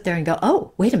 You'll sit there and go,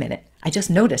 oh, wait a minute, I just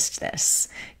noticed this,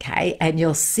 okay? And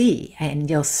you'll see, and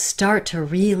you'll start to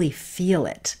really feel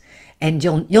it. And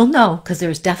you'll know, because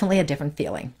there's definitely a different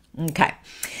feeling, okay?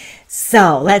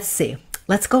 So let's see.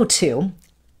 Let's go to,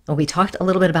 well, we talked a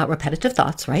little bit about repetitive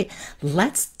thoughts, right?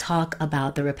 Let's talk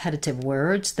about the repetitive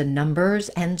words, the numbers,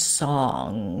 and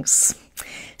songs.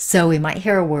 So we might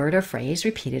hear a word or phrase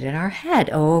repeated in our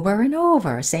head over and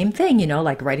over. Same thing,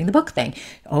 like writing the book thing,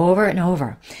 over and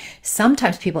over.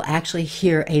 Sometimes people actually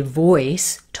hear a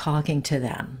voice talking to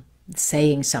them,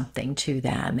 saying something to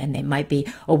them, and it might be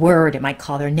a word, it might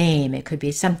call their name, it could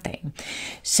be something.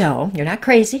 So you're not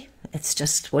crazy. It's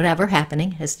just whatever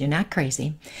happening, you're not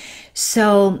crazy.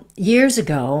 So years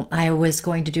ago, I was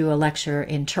going to do a lecture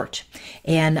in church,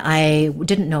 and I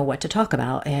didn't know what to talk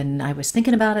about. And I was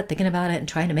thinking about it, and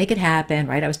trying to make it happen,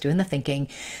 right? I was doing the thinking,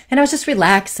 and I was just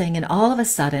relaxing. And all of a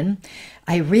sudden,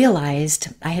 I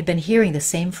realized I had been hearing the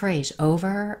same phrase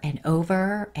over and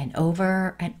over and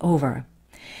over and over.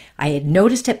 I had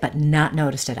noticed it, but not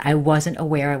noticed it. I wasn't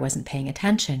aware. I wasn't paying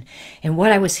attention. And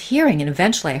what I was hearing, and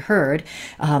eventually I heard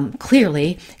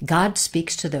clearly, God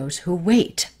speaks to those who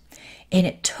wait. And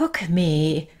it took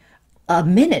me a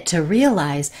minute to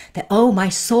realize that, oh, my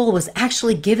soul was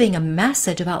actually giving a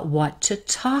message about what to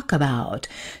talk about.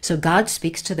 So God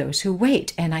speaks to those who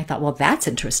wait. And I thought, well, that's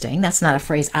interesting. That's not a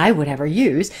phrase I would ever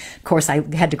use. Of course, I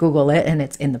had to Google it, and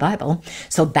it's in the Bible.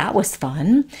 So that was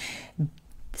fun.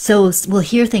 So we'll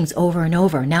hear things over and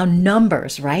over. Now,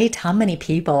 numbers, right? How many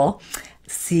people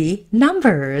see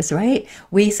numbers, right?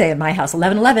 We say in my house,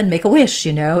 1111, make a wish,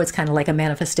 it's kind of like a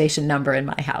manifestation number in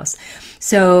my house.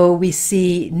 So we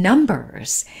see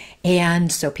numbers.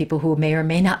 And so people who may or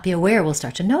may not be aware will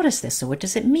start to notice this. So what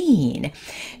does it mean?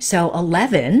 So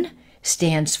 11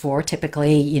 stands for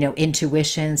typically,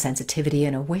 intuition, sensitivity,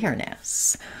 and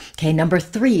awareness. Okay, number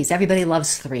threes. Everybody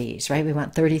loves threes, right? We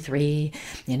want 33,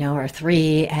 or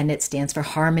 3, and it stands for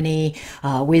harmony,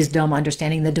 wisdom,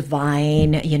 understanding the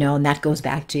divine, and that goes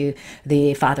back to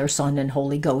the Father, Son, and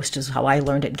Holy Ghost is how I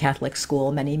learned it in Catholic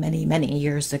school many, many, many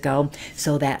years ago.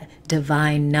 So that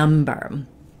divine number.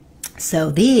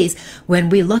 So these, when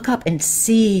we look up and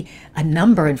see a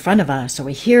number in front of us, or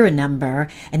we hear a number,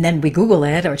 and then we Google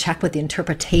it or check what the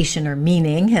interpretation or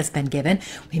meaning has been given,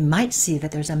 we might see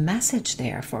that there's a message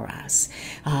there for us,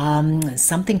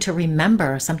 something to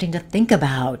remember, something to think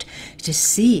about, to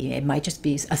see. It might just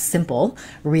be a simple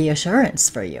reassurance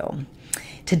for you.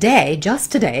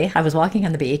 Just today, I was walking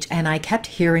on the beach and I kept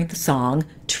hearing the song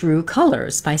True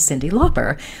Colors by Cyndi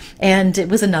Lauper. And it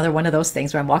was another one of those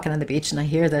things where I'm walking on the beach and I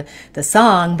hear the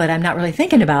song, but I'm not really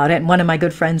thinking about it. And one of my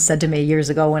good friends said to me years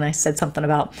ago when I said something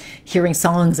about hearing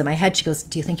songs in my head, she goes,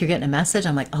 do you think you're getting a message?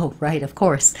 I'm like, oh, right, of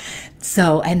course.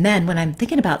 So, and then when I'm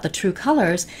thinking about the true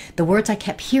colors, the words I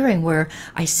kept hearing were,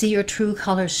 I see your true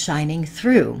colors shining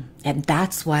through, and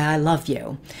that's why I love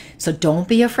you. So don't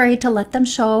be afraid to let them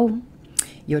show.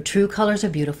 Your true colors are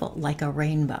beautiful, like a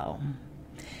rainbow.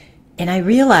 And I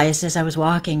realized as I was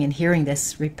walking and hearing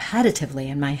this repetitively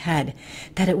in my head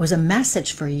that it was a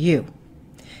message for you.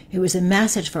 It was a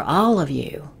message for all of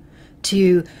you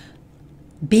to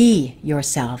be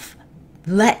yourself.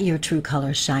 Let your true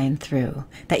colors shine through,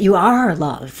 that you are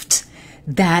loved,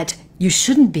 that you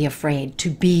shouldn't be afraid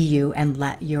to be you and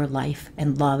let your life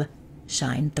and love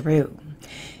shine through.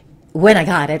 When I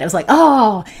got it, I was like,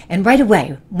 oh, and right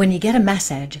away, when you get a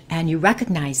message and you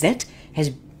recognize it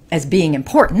as being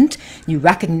important, you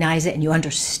recognize it and you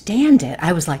understand it,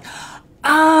 I was like,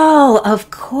 oh, of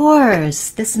course,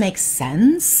 this makes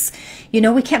sense.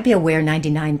 We can't be aware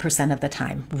 99% of the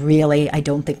time. Really, I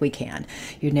don't think we can,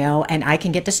 and I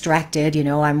can get distracted.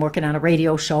 I'm working on a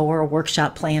radio show or a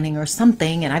workshop planning or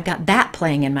something, and I've got that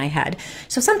playing in my head.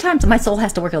 So sometimes my soul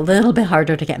has to work a little bit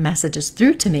harder to get messages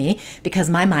through to me because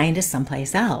my mind is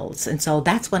someplace else. And so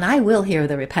that's when I will hear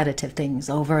the repetitive things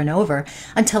over and over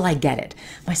until I get it.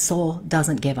 My soul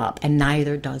doesn't give up, and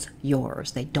neither does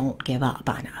yours. They don't give up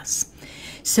on us.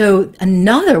 So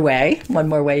another way, one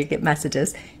more way you get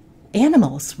messages,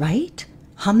 animals, right?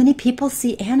 How many people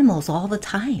see animals all the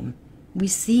time? we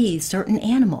see certain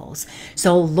animals.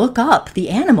 So look up the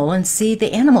animal and see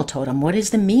the animal totem. What is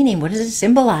the meaning? What does it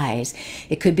symbolize?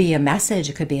 It could be a message.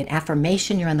 It could be an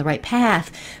affirmation. You're on the right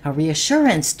path, a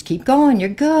reassurance. Keep going. You're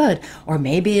good. Or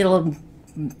maybe it'll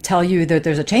tell you that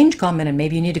there's a change coming and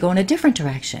maybe you need to go in a different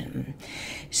direction.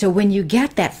 So when you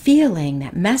get that feeling,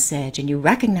 that message, and you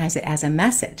recognize it as a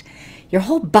message, your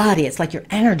whole body, it's like your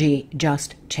energy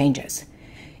just changes.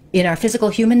 In our physical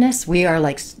humanness, we are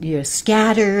like,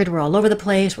 scattered, we're all over the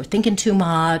place, we're thinking too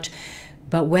much.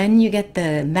 But when you get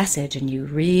the message and you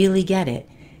really get it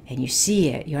and you see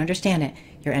it, you understand it,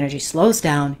 your energy slows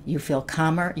down, you feel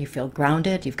calmer, you feel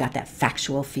grounded, you've got that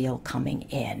factual feel coming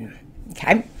in.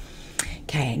 Okay?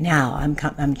 Okay, now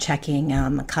I'm checking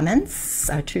comments.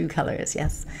 Our true colors,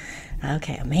 yes.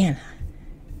 Okay, oh man.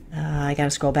 I got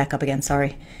to scroll back up again,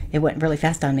 sorry. It went really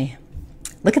fast on me.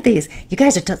 Look at these. You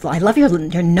guys are, I love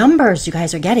your numbers you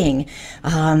guys are getting.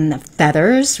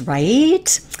 Feathers,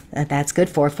 right? That's good.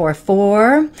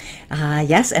 444.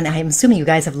 Yes, and I'm assuming you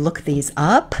guys have looked these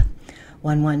up.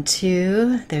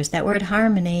 112. There's that word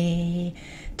harmony.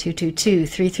 222,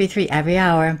 333 every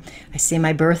hour. I see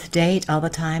my birth date all the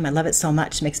time. I love it so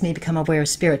much. It makes me become aware of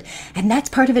spirit. And that's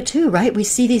part of it too, right? We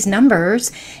see these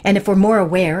numbers, and if we're more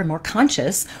aware and more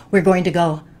conscious, we're going to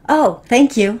go, oh,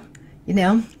 thank you. You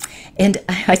know, and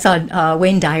I saw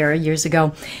Wayne Dyer years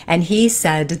ago, and he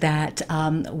said that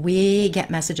we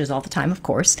get messages all the time, of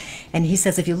course. And he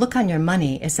says, if you look on your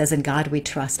money, it says, in God we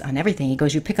trust on everything. He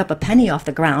goes, you pick up a penny off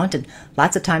the ground, and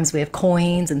lots of times we have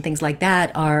coins and things like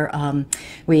that are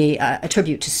we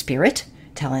attribute to spirit,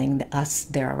 telling us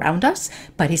they're around us.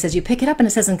 But he says you pick it up and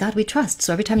it says, in God we trust.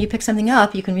 So every time you pick something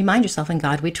up, you can remind yourself, in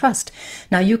God we trust.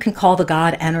 Now you can call the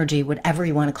God energy, whatever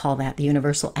you want to call that, the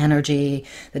universal energy,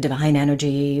 the divine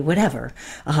energy, whatever.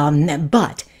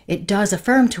 But it does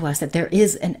affirm to us that there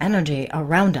is an energy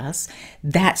around us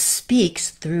that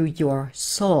speaks through your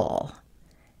soul.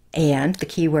 And the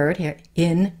key word here,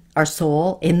 in our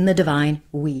soul, in the divine,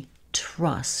 we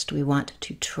trust. We want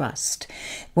to trust.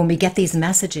 When we get these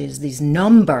messages, these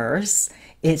numbers,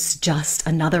 it's just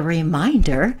another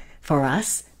reminder for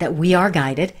us that we are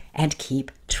guided and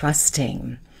keep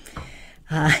trusting.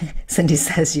 Cindy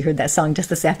says you heard that song just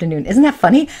this afternoon. Isn't that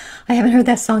funny? I haven't heard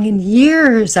that song in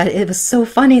years. It was so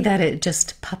funny that it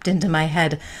just popped into my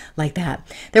head like that.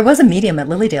 There was a medium at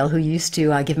Lilydale who used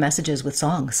to give messages with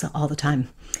songs all the time.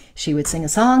 She would sing a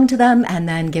song to them and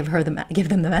then give them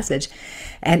the message.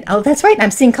 And oh, that's right.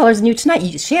 I'm seeing colors in you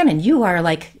tonight. Shannon, you are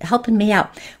like helping me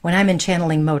out. When I'm in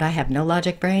channeling mode, I have no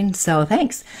logic brain. So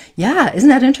thanks. Yeah. Isn't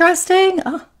that interesting?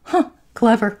 Oh, huh.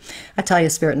 Clever. I tell you,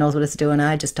 spirit knows what it's doing.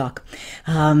 I just talk.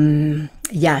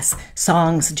 Yes,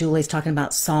 songs. Julie's talking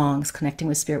about songs, connecting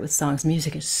with spirit with songs.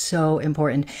 Music is so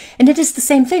important. And it is the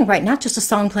same thing, right? Not just a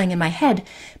song playing in my head,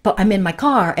 but I'm in my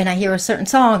car and I hear a certain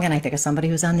song and I think of somebody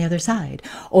who's on the other side.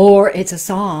 Or it's a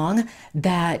song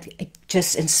that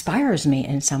just inspires me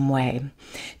in some way.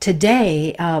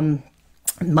 Today,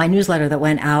 my newsletter that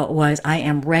went out was I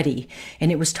Am Ready,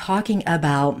 and it was talking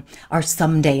about our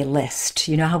someday list.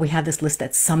 You know how we have this list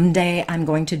that someday I'm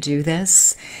going to do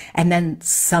this, and then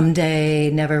someday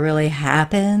never really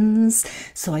happens.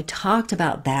 So I talked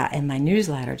about that in my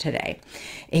newsletter today.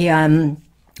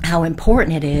 How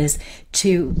important it is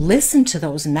to listen to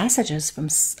those messages from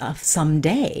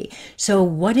someday. So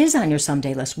what is on your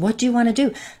someday list? What do you want to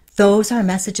do? Those are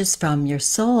messages from your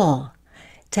soul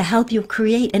to help you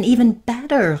create an even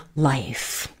better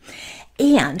life.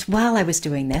 And while I was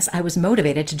doing this, I was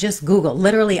motivated to just Google.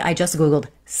 Literally, I just Googled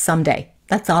someday.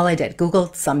 That's all I did.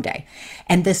 Googled someday.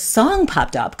 And this song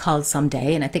popped up called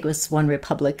Someday, and I think it was One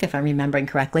Republic, if I'm remembering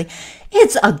correctly.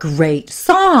 It's a great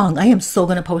song. I am so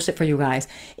going to post it for you guys.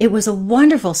 It was a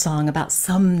wonderful song about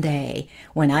someday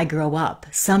when I grow up,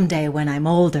 someday when I'm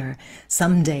older,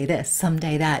 someday this,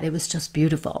 someday that. It was just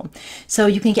beautiful. So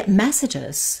you can get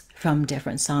messages from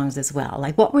different songs as well.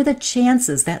 Like, what were the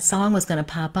chances that song was going to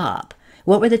pop up?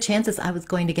 What were the chances I was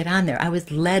going to get on there? I was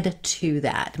led to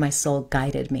that. My soul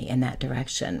guided me in that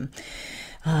direction.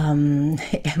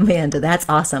 Amanda, that's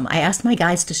awesome. I asked my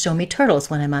guides to show me turtles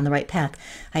when I'm on the right path.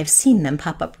 I've seen them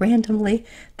pop up randomly.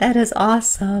 That is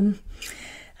awesome.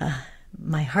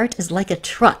 My heart is like a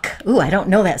truck. Ooh, I don't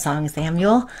know that song,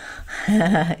 Samuel.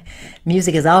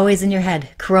 Music is always in your head.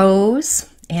 Crows.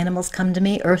 Animals come to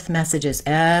me. Earth messages.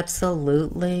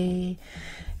 Absolutely.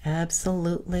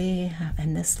 Absolutely.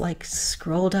 And this like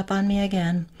scrolled up on me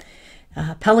again.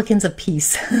 Pelicans of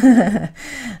peace.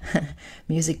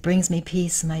 Music brings me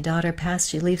peace. My daughter passed.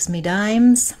 She leaves me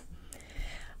dimes.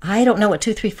 I don't know what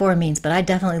 234 means, but I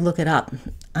definitely look it up.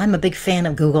 I'm a big fan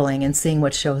of Googling and seeing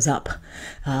what shows up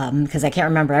because I can't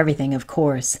remember everything, of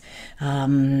course.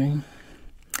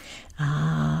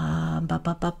 Ba,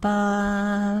 ba, ba,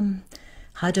 ba.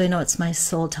 How do I know it's my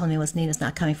soul telling me what's needed? It's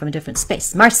not coming from a different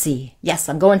space. Marcy. Yes,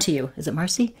 I'm going to you. Is it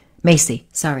Marcy? Macy.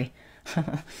 Sorry.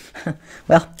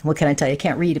 Well, what can I tell you? I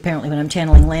can't read apparently when I'm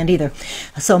channeling land either.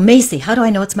 So Macy, how do I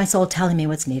know it's my soul telling me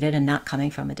what's needed and not coming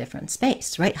from a different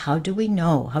space, right? How do we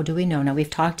know? How do we know? Now we've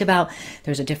talked about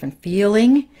there's a different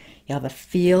feeling. You have a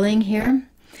feeling here.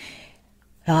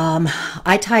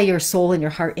 I tie your soul and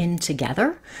your heart in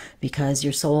together because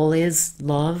your soul is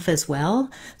love as well.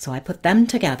 So I put them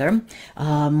together.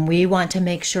 We want to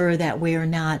make sure that we're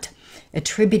not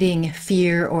attributing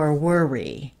fear or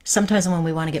worry. Sometimes when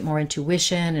we want to get more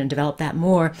intuition and develop that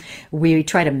more, we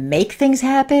try to make things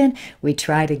happen. We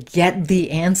try to get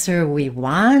the answer we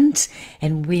want,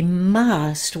 and we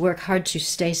must work hard to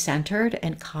stay centered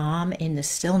and calm in the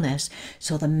stillness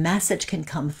so the message can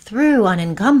come through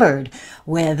unencumbered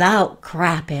without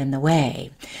crap in the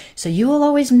way. So you will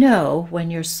always know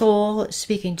when your soul is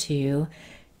speaking to you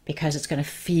because it's going to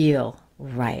feel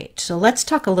right. So let's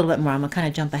talk a little bit more. I'm going to kind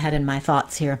of jump ahead in my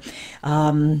thoughts here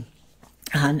on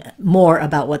more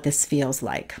about what this feels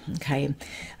like. Okay.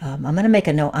 I'm going to make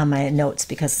a note on my notes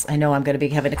because I know I'm going to be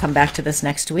having to come back to this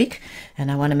next week,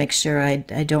 and I want to make sure I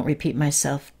don't repeat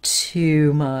myself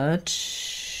too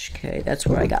much. Okay. That's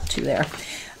where I got to there.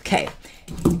 Okay.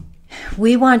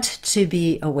 We want to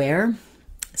be aware.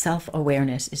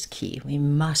 Self-awareness is key. We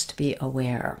must be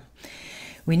aware.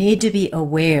 We need to be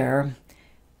aware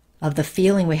of the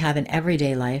feeling we have in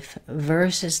everyday life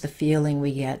versus the feeling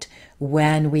we get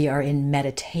when we are in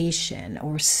meditation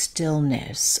or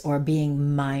stillness or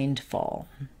being mindful.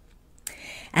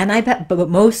 And I bet but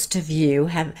most of you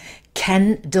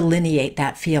can delineate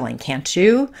that feeling, can't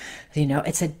you? You know,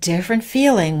 it's a different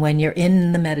feeling when you're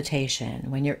in the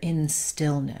meditation, when you're in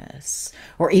stillness,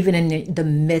 or even in the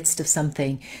midst of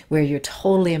something where you're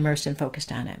totally immersed and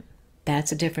focused on it.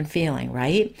 That's a different feeling,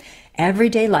 right?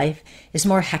 Everyday life is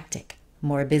more hectic,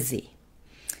 more busy.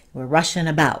 We're rushing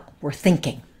about. We're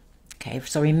thinking. Okay,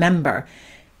 so remember,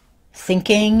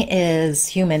 thinking is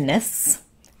humanness.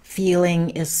 Feeling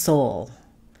is soul.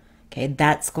 Okay,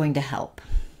 that's going to help.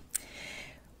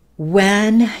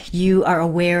 When you are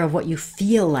aware of what you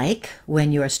feel like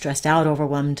when you are stressed out,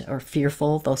 overwhelmed, or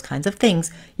fearful, those kinds of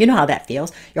things, you know how that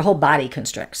feels. Your whole body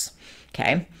constricts.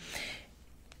 Okay.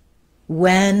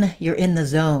 When you're in the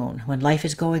zone, when life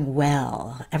is going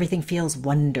well, everything feels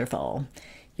wonderful.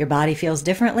 Your body feels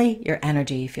differently, your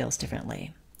energy feels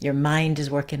differently. Your mind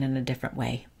is working in a different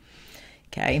way.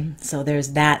 Okay, so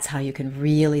that's how you can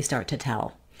really start to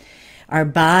tell. Our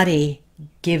body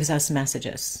gives us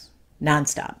messages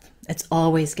nonstop. It's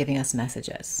always giving us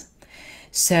messages.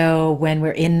 So when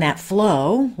we're in that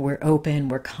flow, we're open,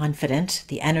 we're confident.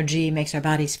 The energy makes our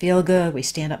bodies feel good. We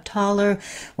stand up taller.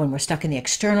 When we're stuck in the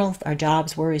external, our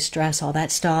jobs, worry, stress, all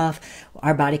that stuff,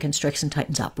 our body constricts and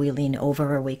tightens up. We lean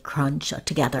over, we crunch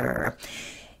together.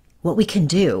 What we can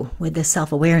do with this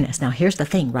self-awareness, now here's the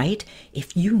thing, right?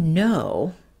 If you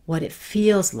know what it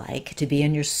feels like to be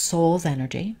in your soul's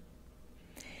energy,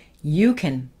 you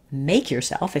can make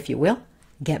yourself, if you will,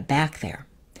 get back there.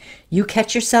 You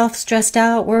catch yourself stressed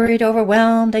out, worried,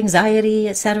 overwhelmed, anxiety,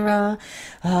 etc.,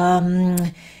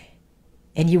 and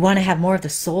you want to have more of the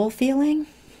soul feeling,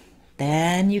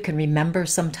 then you can remember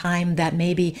some time that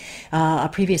maybe a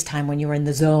previous time when you were in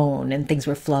the zone and things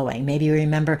were flowing. Maybe you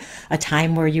remember a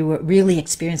time where you really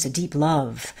experienced a deep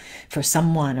love for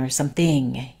someone or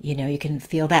something. You know, you can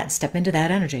feel that, step into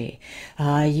that energy.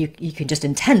 You can just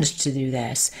intend to do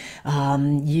this.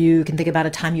 You can think about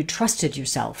a time you trusted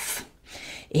yourself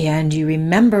and you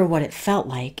remember what it felt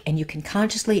like, and you can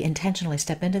consciously, intentionally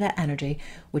step into that energy,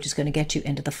 which is going to get you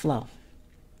into the flow.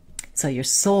 So your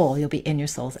soul, you'll be in your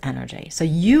soul's energy. So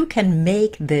you can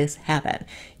make this happen.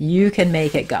 You can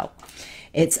make it go.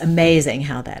 It's amazing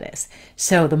how that is.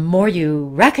 So the more you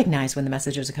recognize when the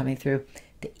messages are coming through,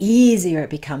 the easier it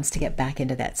becomes to get back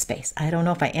into that space. I don't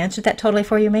know if I answered that totally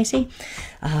for you, Macy.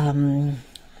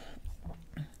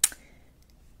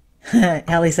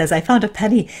 Ellie says, I found a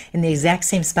penny in the exact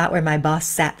same spot where my boss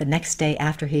sat the next day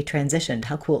after he transitioned.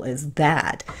 How cool is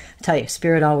that? I tell you,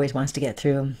 Spirit always wants to get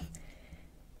through.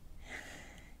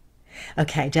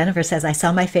 Okay, Jennifer says, I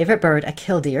saw my favorite bird, a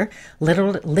killdeer,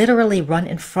 literally run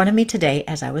in front of me today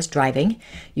as I was driving.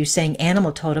 You saying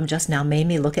animal totem just now made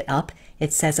me look it up.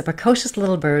 It says a precocious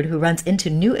little bird who runs into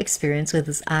new experience with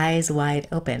his eyes wide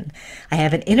open. I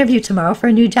have an interview tomorrow for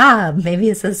a new job. Maybe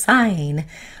it's a sign.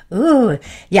 Ooh,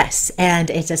 yes, and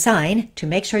it's a sign to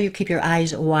make sure you keep your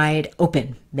eyes wide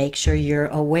open. Make sure you're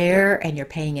aware and you're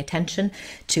paying attention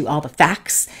to all the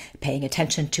facts, paying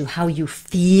attention to how you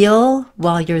feel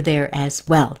while you're there as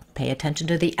well. Pay attention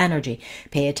to the energy.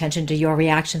 Pay attention to your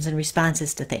reactions and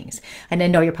responses to things. And I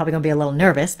know you're probably going to be a little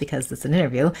nervous because it's an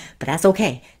interview, but that's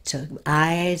okay. So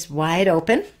eyes wide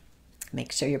open.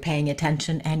 Make sure you're paying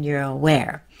attention and you're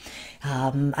aware.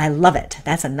 I love it.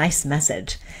 That's a nice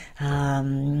message.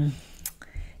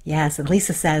 Yes, and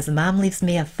Lisa says, Mom leaves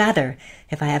me a feather.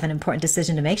 If I have an important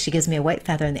decision to make, she gives me a white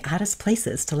feather in the oddest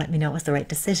places to let me know it was the right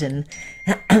decision.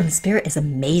 Spirit is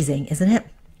amazing, isn't it?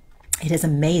 It is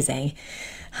amazing.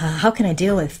 How can I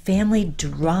deal with family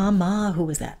drama? Who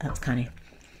was that? That was Connie.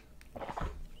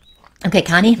 Okay,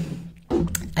 Connie,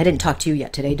 I didn't talk to you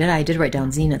yet today, did I? I did write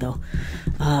down Zena, though.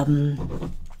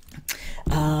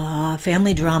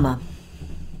 Family drama.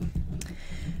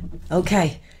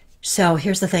 Okay, so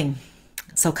here's the thing.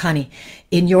 So, Connie,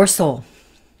 in your soul,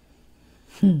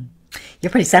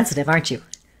 you're pretty sensitive, aren't you?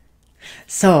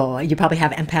 So you probably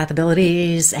have empath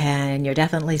abilities and you're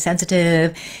definitely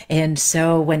sensitive. And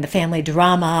so when the family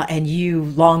drama, and you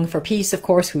long for peace, of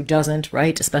course, who doesn't,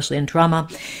 right? Especially in drama.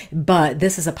 But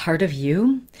this is a part of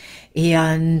you.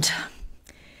 And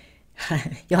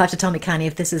you'll have to tell me, Connie,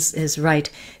 if this is right,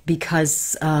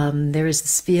 because there is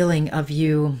this feeling of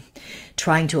you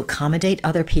trying to accommodate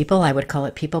other people. I would call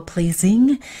it people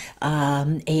pleasing,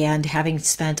 and having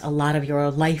spent a lot of your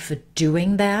life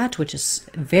doing that, which is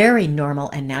very normal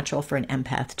and natural for an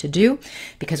empath to do,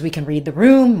 because we can read the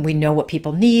room, we know what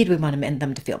people need, we want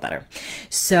them to feel better.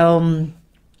 So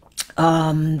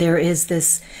there is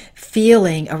this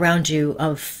feeling around you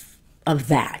of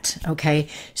that. Okay.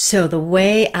 So the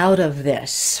way out of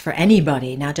this for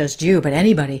anybody, not just you, but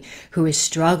anybody who is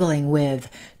struggling with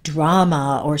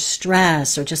drama or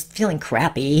stress or just feeling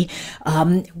crappy,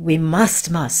 we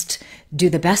must do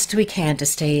the best we can to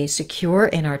stay secure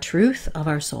in our truth of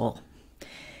our soul.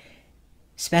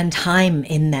 Spend time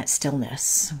in that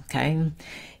stillness. Okay.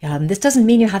 This doesn't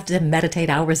mean you have to meditate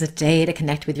hours a day to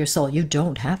connect with your soul. You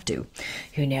don't have to.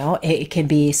 You know, it can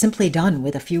be simply done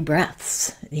with a few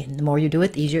breaths. And the more you do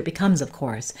it, the easier it becomes, of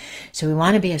course. So we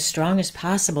want to be as strong as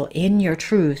possible in your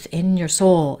truth, in your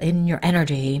soul, in your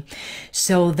energy,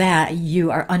 so that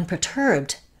you are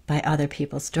unperturbed by other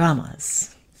people's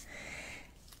dramas.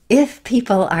 If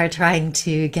people are trying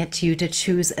to get you to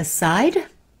choose a side,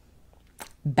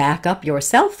 back up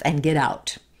yourself and get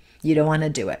out. You don't want to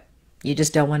do it. You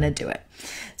just don't want to do it.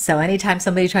 So anytime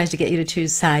somebody tries to get you to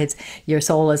choose sides, your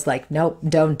soul is like, nope,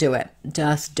 don't do it.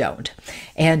 Just don't.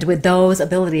 And with those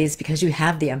abilities, because you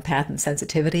have the empath and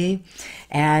sensitivity,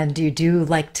 and you do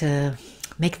like to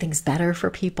make things better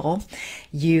for people,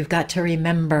 you've got to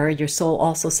remember your soul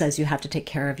also says you have to take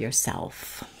care of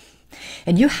yourself.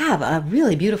 And you have a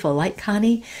really beautiful light,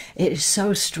 Connie. It is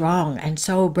so strong and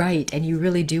so bright, and you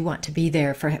really do want to be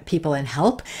there for people and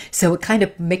help. So it kind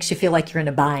of makes you feel like you're in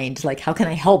a bind. Like, how can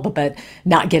I help but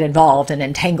not get involved and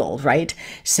entangled, right?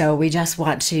 So we just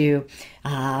want to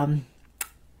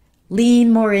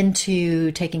lean more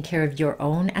into taking care of your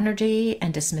own energy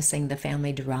and dismissing the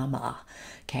family drama.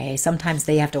 Okay, sometimes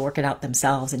they have to work it out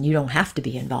themselves and you don't have to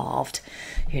be involved,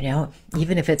 you know,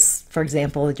 even if it's, for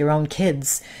example, your own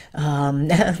kids.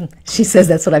 She says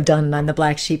that's what I've done on the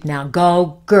Black Sheep now.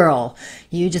 Go, girl.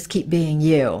 You just keep being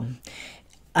you.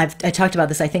 I talked about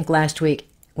this, I think, last week.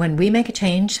 When we make a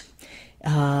change,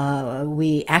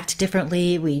 we act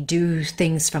differently. We do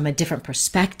things from a different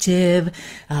perspective.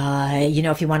 You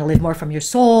know, if you want to live more from your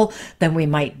soul, then we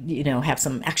might, you know, have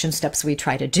some action steps we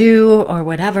try to do or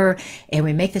whatever. And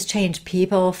we make this change.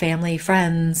 People, family,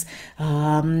 friends,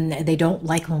 they don't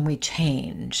like when we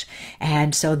change.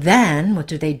 And so then what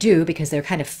do? Because they're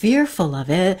kind of fearful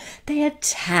of it, they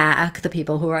attack the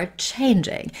people who are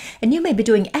changing. And you may be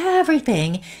doing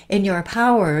everything in your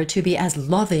power to be as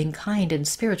loving, kind, and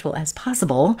spiritual as possible.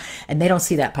 And they don't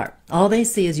see that part. All they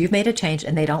see is you've made a change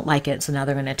and they don't like it, so now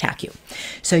they're going to attack you.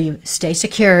 So you stay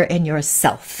secure in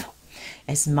yourself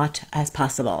as much as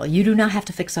possible. You do not have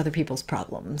to fix other people's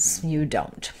problems. You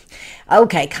don't.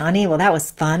 Okay, Connie, well, that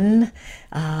was fun.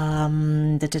 Okay,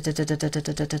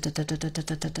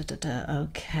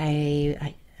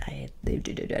 I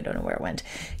don't know where it went.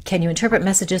 Can you interpret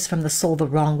messages from the soul the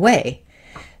wrong way?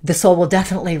 The soul will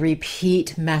definitely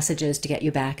repeat messages to get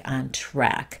you back on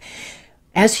track.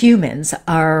 As humans,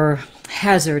 our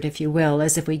hazard, if you will,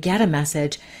 is if we get a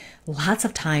message, lots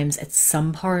of times it's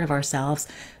some part of ourselves,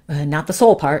 not the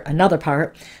soul part, another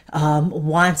part,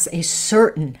 wants a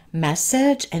certain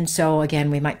message. And so again,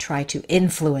 we might try to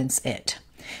influence it.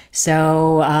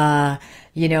 So,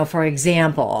 for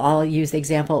example, I'll use the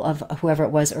example of whoever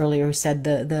it was earlier who said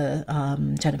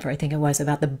Jennifer, I think it was,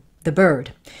 about the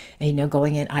bird,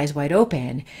 going in eyes wide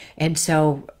open. And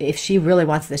so if she really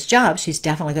wants this job, she's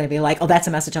definitely going to be like, oh, that's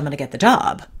a message, I'm going to get the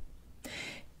job.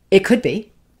 It could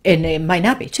be, and it might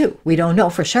not be too. We don't know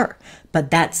for sure,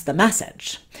 but that's the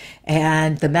message.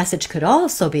 And the message could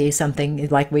also be something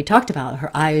like we talked about,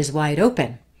 her eyes wide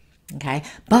open. Okay.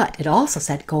 But it also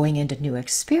said going into new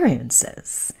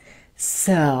experiences.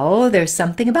 So there's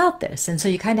something about this. And so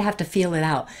you kind of have to feel it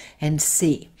out and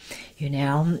see,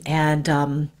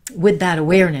 and with that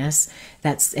awareness,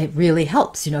 it really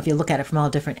helps, if you look at it from all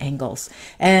different angles.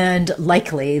 And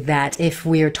likely that if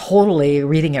we're totally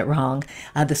reading it wrong,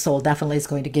 the soul definitely is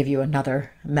going to give you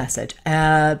another message.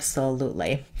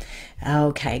 Absolutely.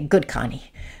 Okay, good,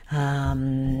 Connie.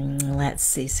 Let's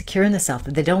see. Securing the self.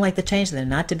 They don't like the change. They're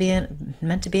not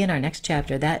meant to be in our next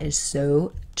chapter. That is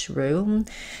so true.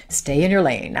 Stay in your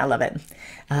lane. I love it.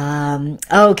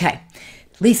 Okay.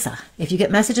 Lisa, if you get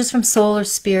messages from soul or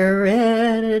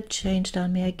spirit, it changed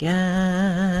on me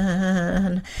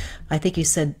again. I think you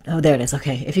said, oh, there it is.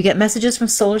 Okay. If you get messages from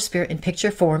soul or spirit in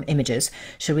picture form images,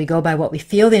 should we go by what we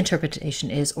feel the interpretation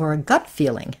is or a gut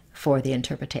feeling for the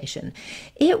interpretation?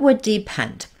 It would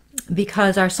depend.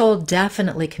 Because our soul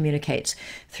definitely communicates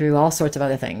through all sorts of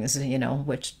other things,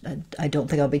 which I don't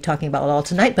think I'll be talking about all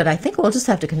tonight, but I think we'll just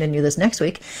have to continue this next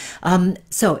week.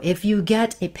 So if you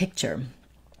get a picture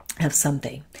of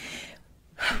something,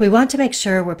 we want to make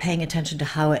sure we're paying attention to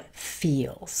how it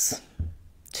feels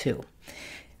too.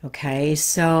 Okay,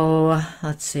 so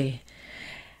let's see.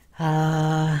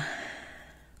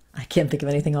 I can't think of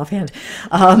anything offhand.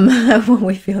 When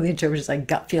we feel the interpretation, like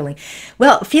gut feeling.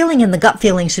 Well, feeling and the gut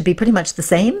feeling should be pretty much the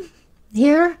same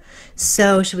here.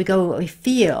 So should we go what we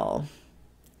feel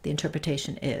the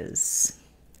interpretation is?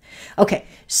 Okay,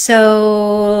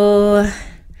 so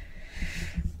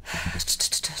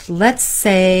let's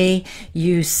say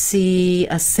you see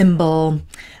a symbol,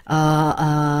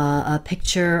 a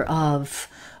picture of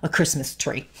a Christmas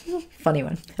tree. Funny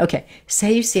one. Okay,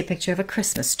 say you see a picture of a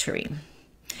Christmas tree.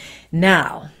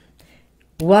 Now,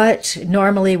 what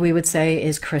normally we would say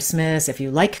is Christmas. If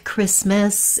you like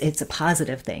Christmas, it's a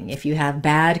positive thing. If you have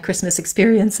bad Christmas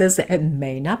experiences, it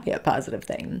may not be a positive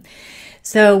thing.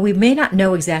 So we may not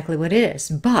know exactly what it is,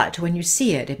 but when you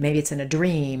see it, maybe it's in a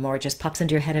dream or it just pops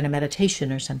into your head in a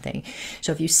meditation or something.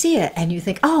 So if you see it and you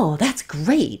think, oh, that's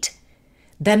great,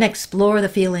 then explore the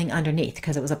feeling underneath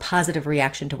because it was a positive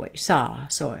reaction to what you saw.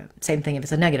 So same thing if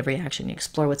it's a negative reaction, you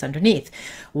explore what's underneath.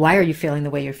 Why are you feeling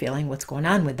the way you're feeling? What's going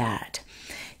on with that?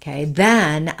 Okay,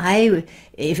 then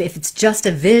if it's just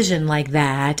a vision like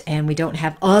that and we don't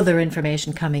have other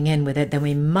information coming in with it, then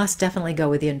we must definitely go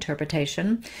with the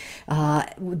interpretation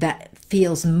that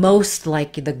feels most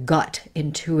like the gut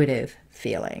intuitive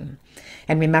feeling.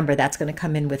 And remember, that's going to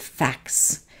come in with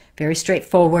facts. Very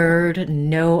straightforward,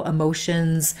 no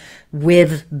emotions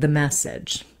with the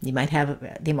message. You might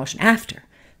have the emotion after,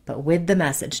 but with the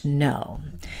message, no.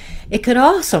 It could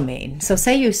also mean, so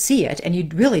say you see it and you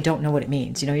really don't know what it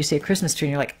means. You see a Christmas tree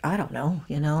and you're like, I don't know,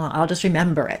 I'll just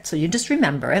remember it. So you just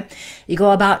remember it. You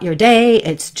go about your day,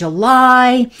 it's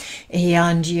July,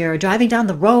 and you're driving down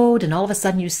the road and all of a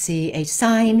sudden you see a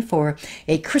sign for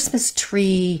a Christmas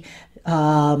tree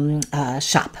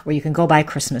shop where you can go buy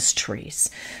Christmas trees,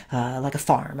 like a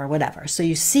farm or whatever. So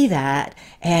you see that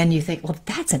and you think, well,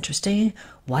 that's interesting.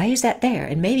 Why is that there?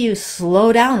 And maybe you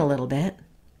slow down a little bit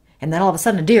and then all of a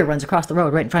sudden a deer runs across the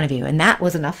road right in front of you. And that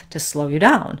was enough to slow you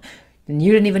down. And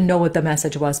you didn't even know what the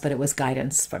message was, but it was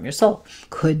guidance from your soul.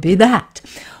 Could be that.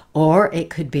 Or it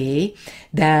could be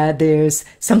that there's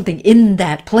something in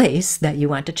that place that you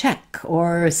want to check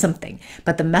or something.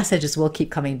 But the messages will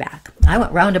keep coming back. I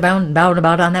went roundabout and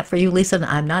about on that for you, Lisa, and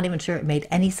I'm not even sure it made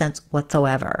any sense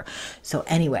whatsoever. So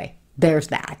anyway, there's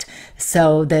that.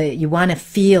 So you want to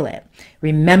feel it,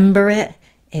 remember it,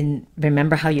 and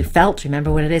remember how you felt, remember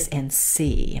what it is, and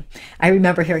see. I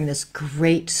remember hearing this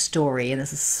great story, and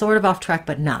this is sort of off track,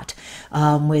 but not,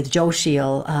 with Joe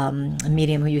Scheel, a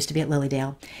medium who used to be at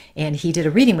Lilydale, and he did a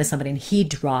reading with somebody, and he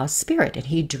draws spirit, and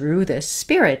he drew this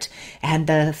spirit, and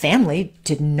the family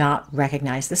did not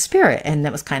recognize the spirit, and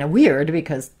that was kind of weird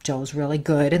because Joe's really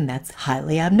good, and that's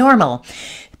highly abnormal.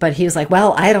 But he was like,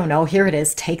 well, I don't know. Here it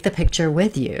is. Take the picture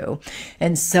with you.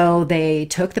 And so they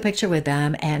took the picture with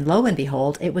them. And lo and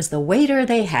behold, it was the waiter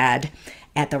they had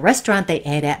at the restaurant they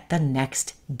ate at the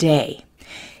next day.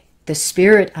 The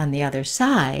spirit on the other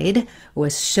side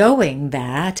was showing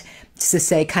that to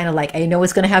say kind of like, I know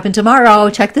what's going to happen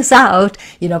tomorrow. Check this out.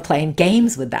 Playing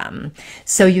games with them.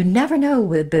 So you never know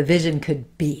what the vision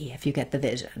could be if you get the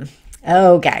vision.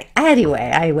 Okay.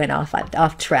 Anyway, I went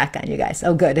off track on you guys.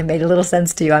 Oh, good. It made a little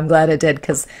sense to you. I'm glad it did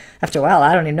because after a while,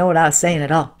 I don't even know what I was saying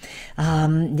at all.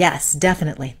 Yes,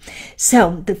 definitely.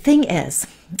 So the thing is,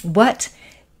 what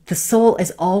the soul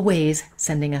is always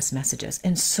sending us messages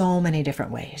in so many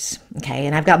different ways. Okay.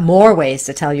 And I've got more ways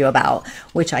to tell you about,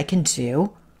 which I can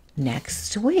do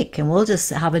next week. And we'll just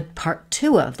have a part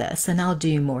 2 of this. And I'll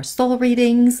do more soul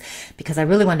readings because I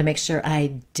really wanted to make sure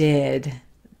I did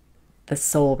the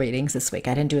soul readings this week.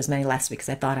 I didn't do as many last week as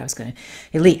I thought I was going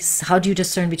to. Elise, how do you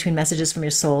discern between messages from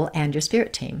your soul and your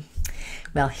spirit team?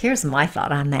 Well, here's my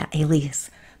thought on that,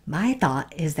 Elise. My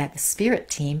thought is that the spirit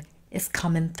team is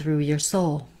coming through your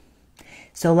soul.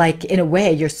 So like in a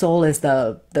way, your soul is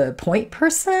the point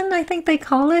person, I think they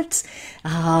call it.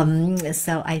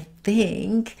 So I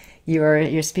think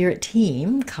your spirit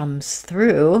team comes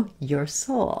through your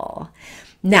soul.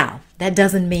 Now, that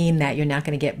doesn't mean that you're not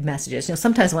going to get messages. You know,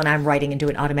 sometimes when I'm writing and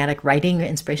doing automatic writing,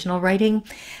 inspirational writing,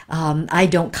 I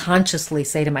don't consciously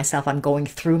say to myself, I'm going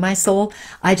through my soul.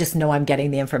 I just know I'm getting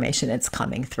the information. It's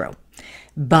coming through.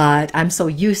 But I'm so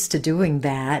used to doing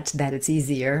that it's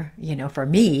easier, you know, for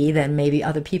me than maybe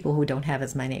other people who don't have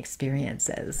as many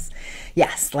experiences.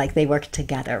 Yes, like they work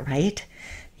together, right?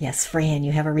 Yes, Fran,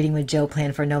 you have a reading with Joe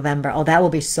planned for November. Oh, that will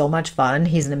be so much fun.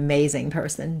 He's an amazing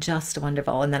person, just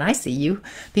wonderful. And then I see you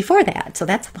before that. So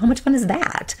that's, how much fun is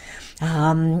that?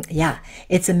 Yeah,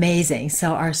 it's amazing.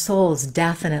 So our souls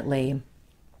definitely,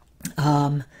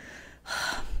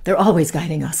 they're always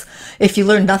guiding us. If you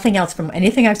learn nothing else from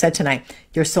anything I've said tonight,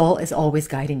 your soul is always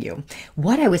guiding you.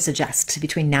 What I would suggest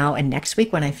between now and next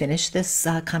week when I finish this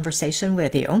conversation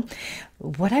with you,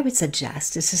 what I would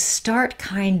suggest is to start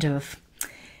kind of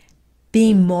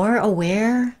being more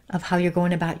aware of how you're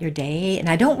going about your day. And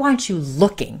I don't want you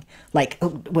looking like,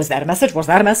 oh, was that a message? Was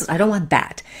that a message? I don't want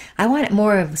that. I want it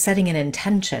more of setting an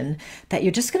intention that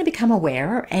you're just going to become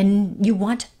aware and you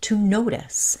want to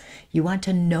notice. You want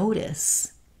to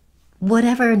notice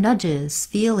whatever nudges,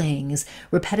 feelings,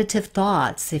 repetitive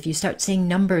thoughts, if you start seeing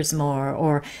numbers more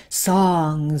or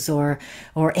songs or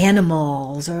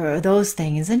animals or those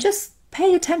things, and just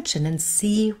pay attention and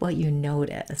see what you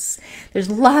notice. There's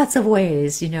lots of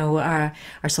ways, you know, our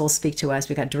souls speak to us.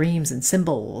 We've got dreams and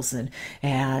symbols,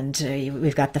 and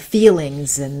we've got the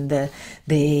feelings and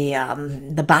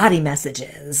the body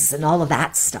messages and all of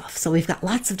that stuff. So we've got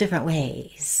lots of different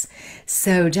ways.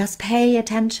 So just pay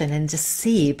attention and just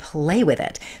see, play with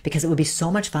it, because it would be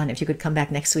so much fun if you could come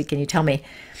back next week and you tell me,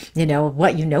 you know,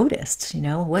 what you noticed, you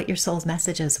know, what your soul's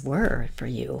messages were for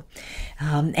you.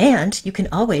 And you can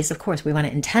always, of course, we want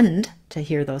to intend to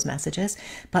hear those messages,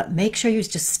 but make sure you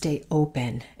just stay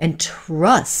open and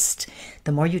trust.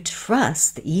 The more you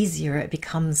trust, the easier it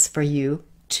becomes for you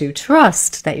to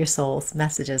trust that your soul's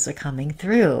messages are coming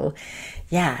through.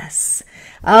 Yes.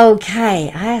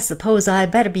 Okay, I suppose I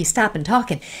better be stopping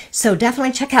talking. So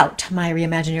definitely check out my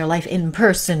Reimagine Your Life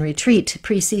in-person retreat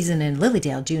pre-season in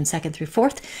Lilydale, June 2nd through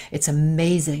 4th. It's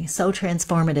amazing, so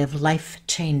transformative,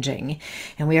 life-changing.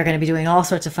 And we are going to be doing all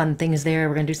sorts of fun things there.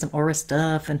 We're going to do some aura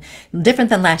stuff and different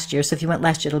than last year. So if you went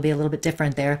last year, it'll be a little bit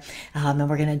different there. And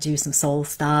we're going to do some soul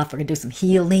stuff. We're going to do some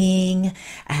healing.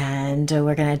 And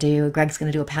Greg's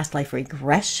going to do a past life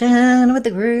regression with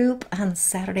the group on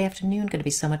Saturday afternoon. Going to be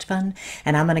so much fun.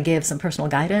 And I'm going to give some personal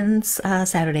guidance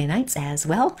Saturday nights as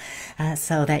well,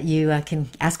 so that you can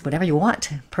ask whatever you want,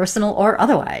 personal or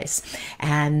otherwise.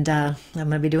 And I'm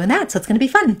going to be doing that, so it's going to be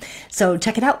fun. So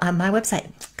check it out on my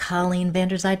website,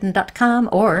 ColleenVanderzuyden.com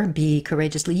or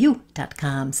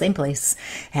BeCourageouslyYou.com. Same place.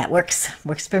 It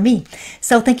works for me.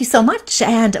 So thank you so much,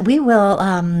 and we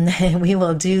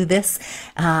will do this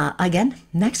again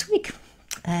next week.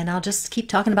 And I'll just keep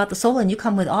talking about the soul, and you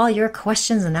come with all your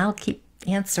questions, and I'll keep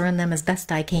answering them as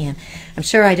best I can. I'm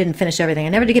sure I didn't finish everything. I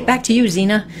never did get back to you,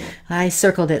 Zena. I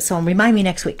circled it, so remind me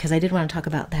next week, because I did want to talk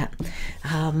about that.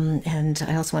 And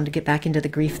I also wanted to get back into the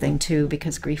grief thing too,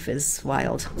 because grief is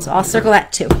wild. So I'll circle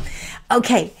that too.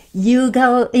 Okay, you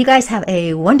guys have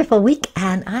a wonderful week,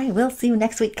 and I will see you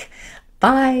next week.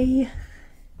 Bye.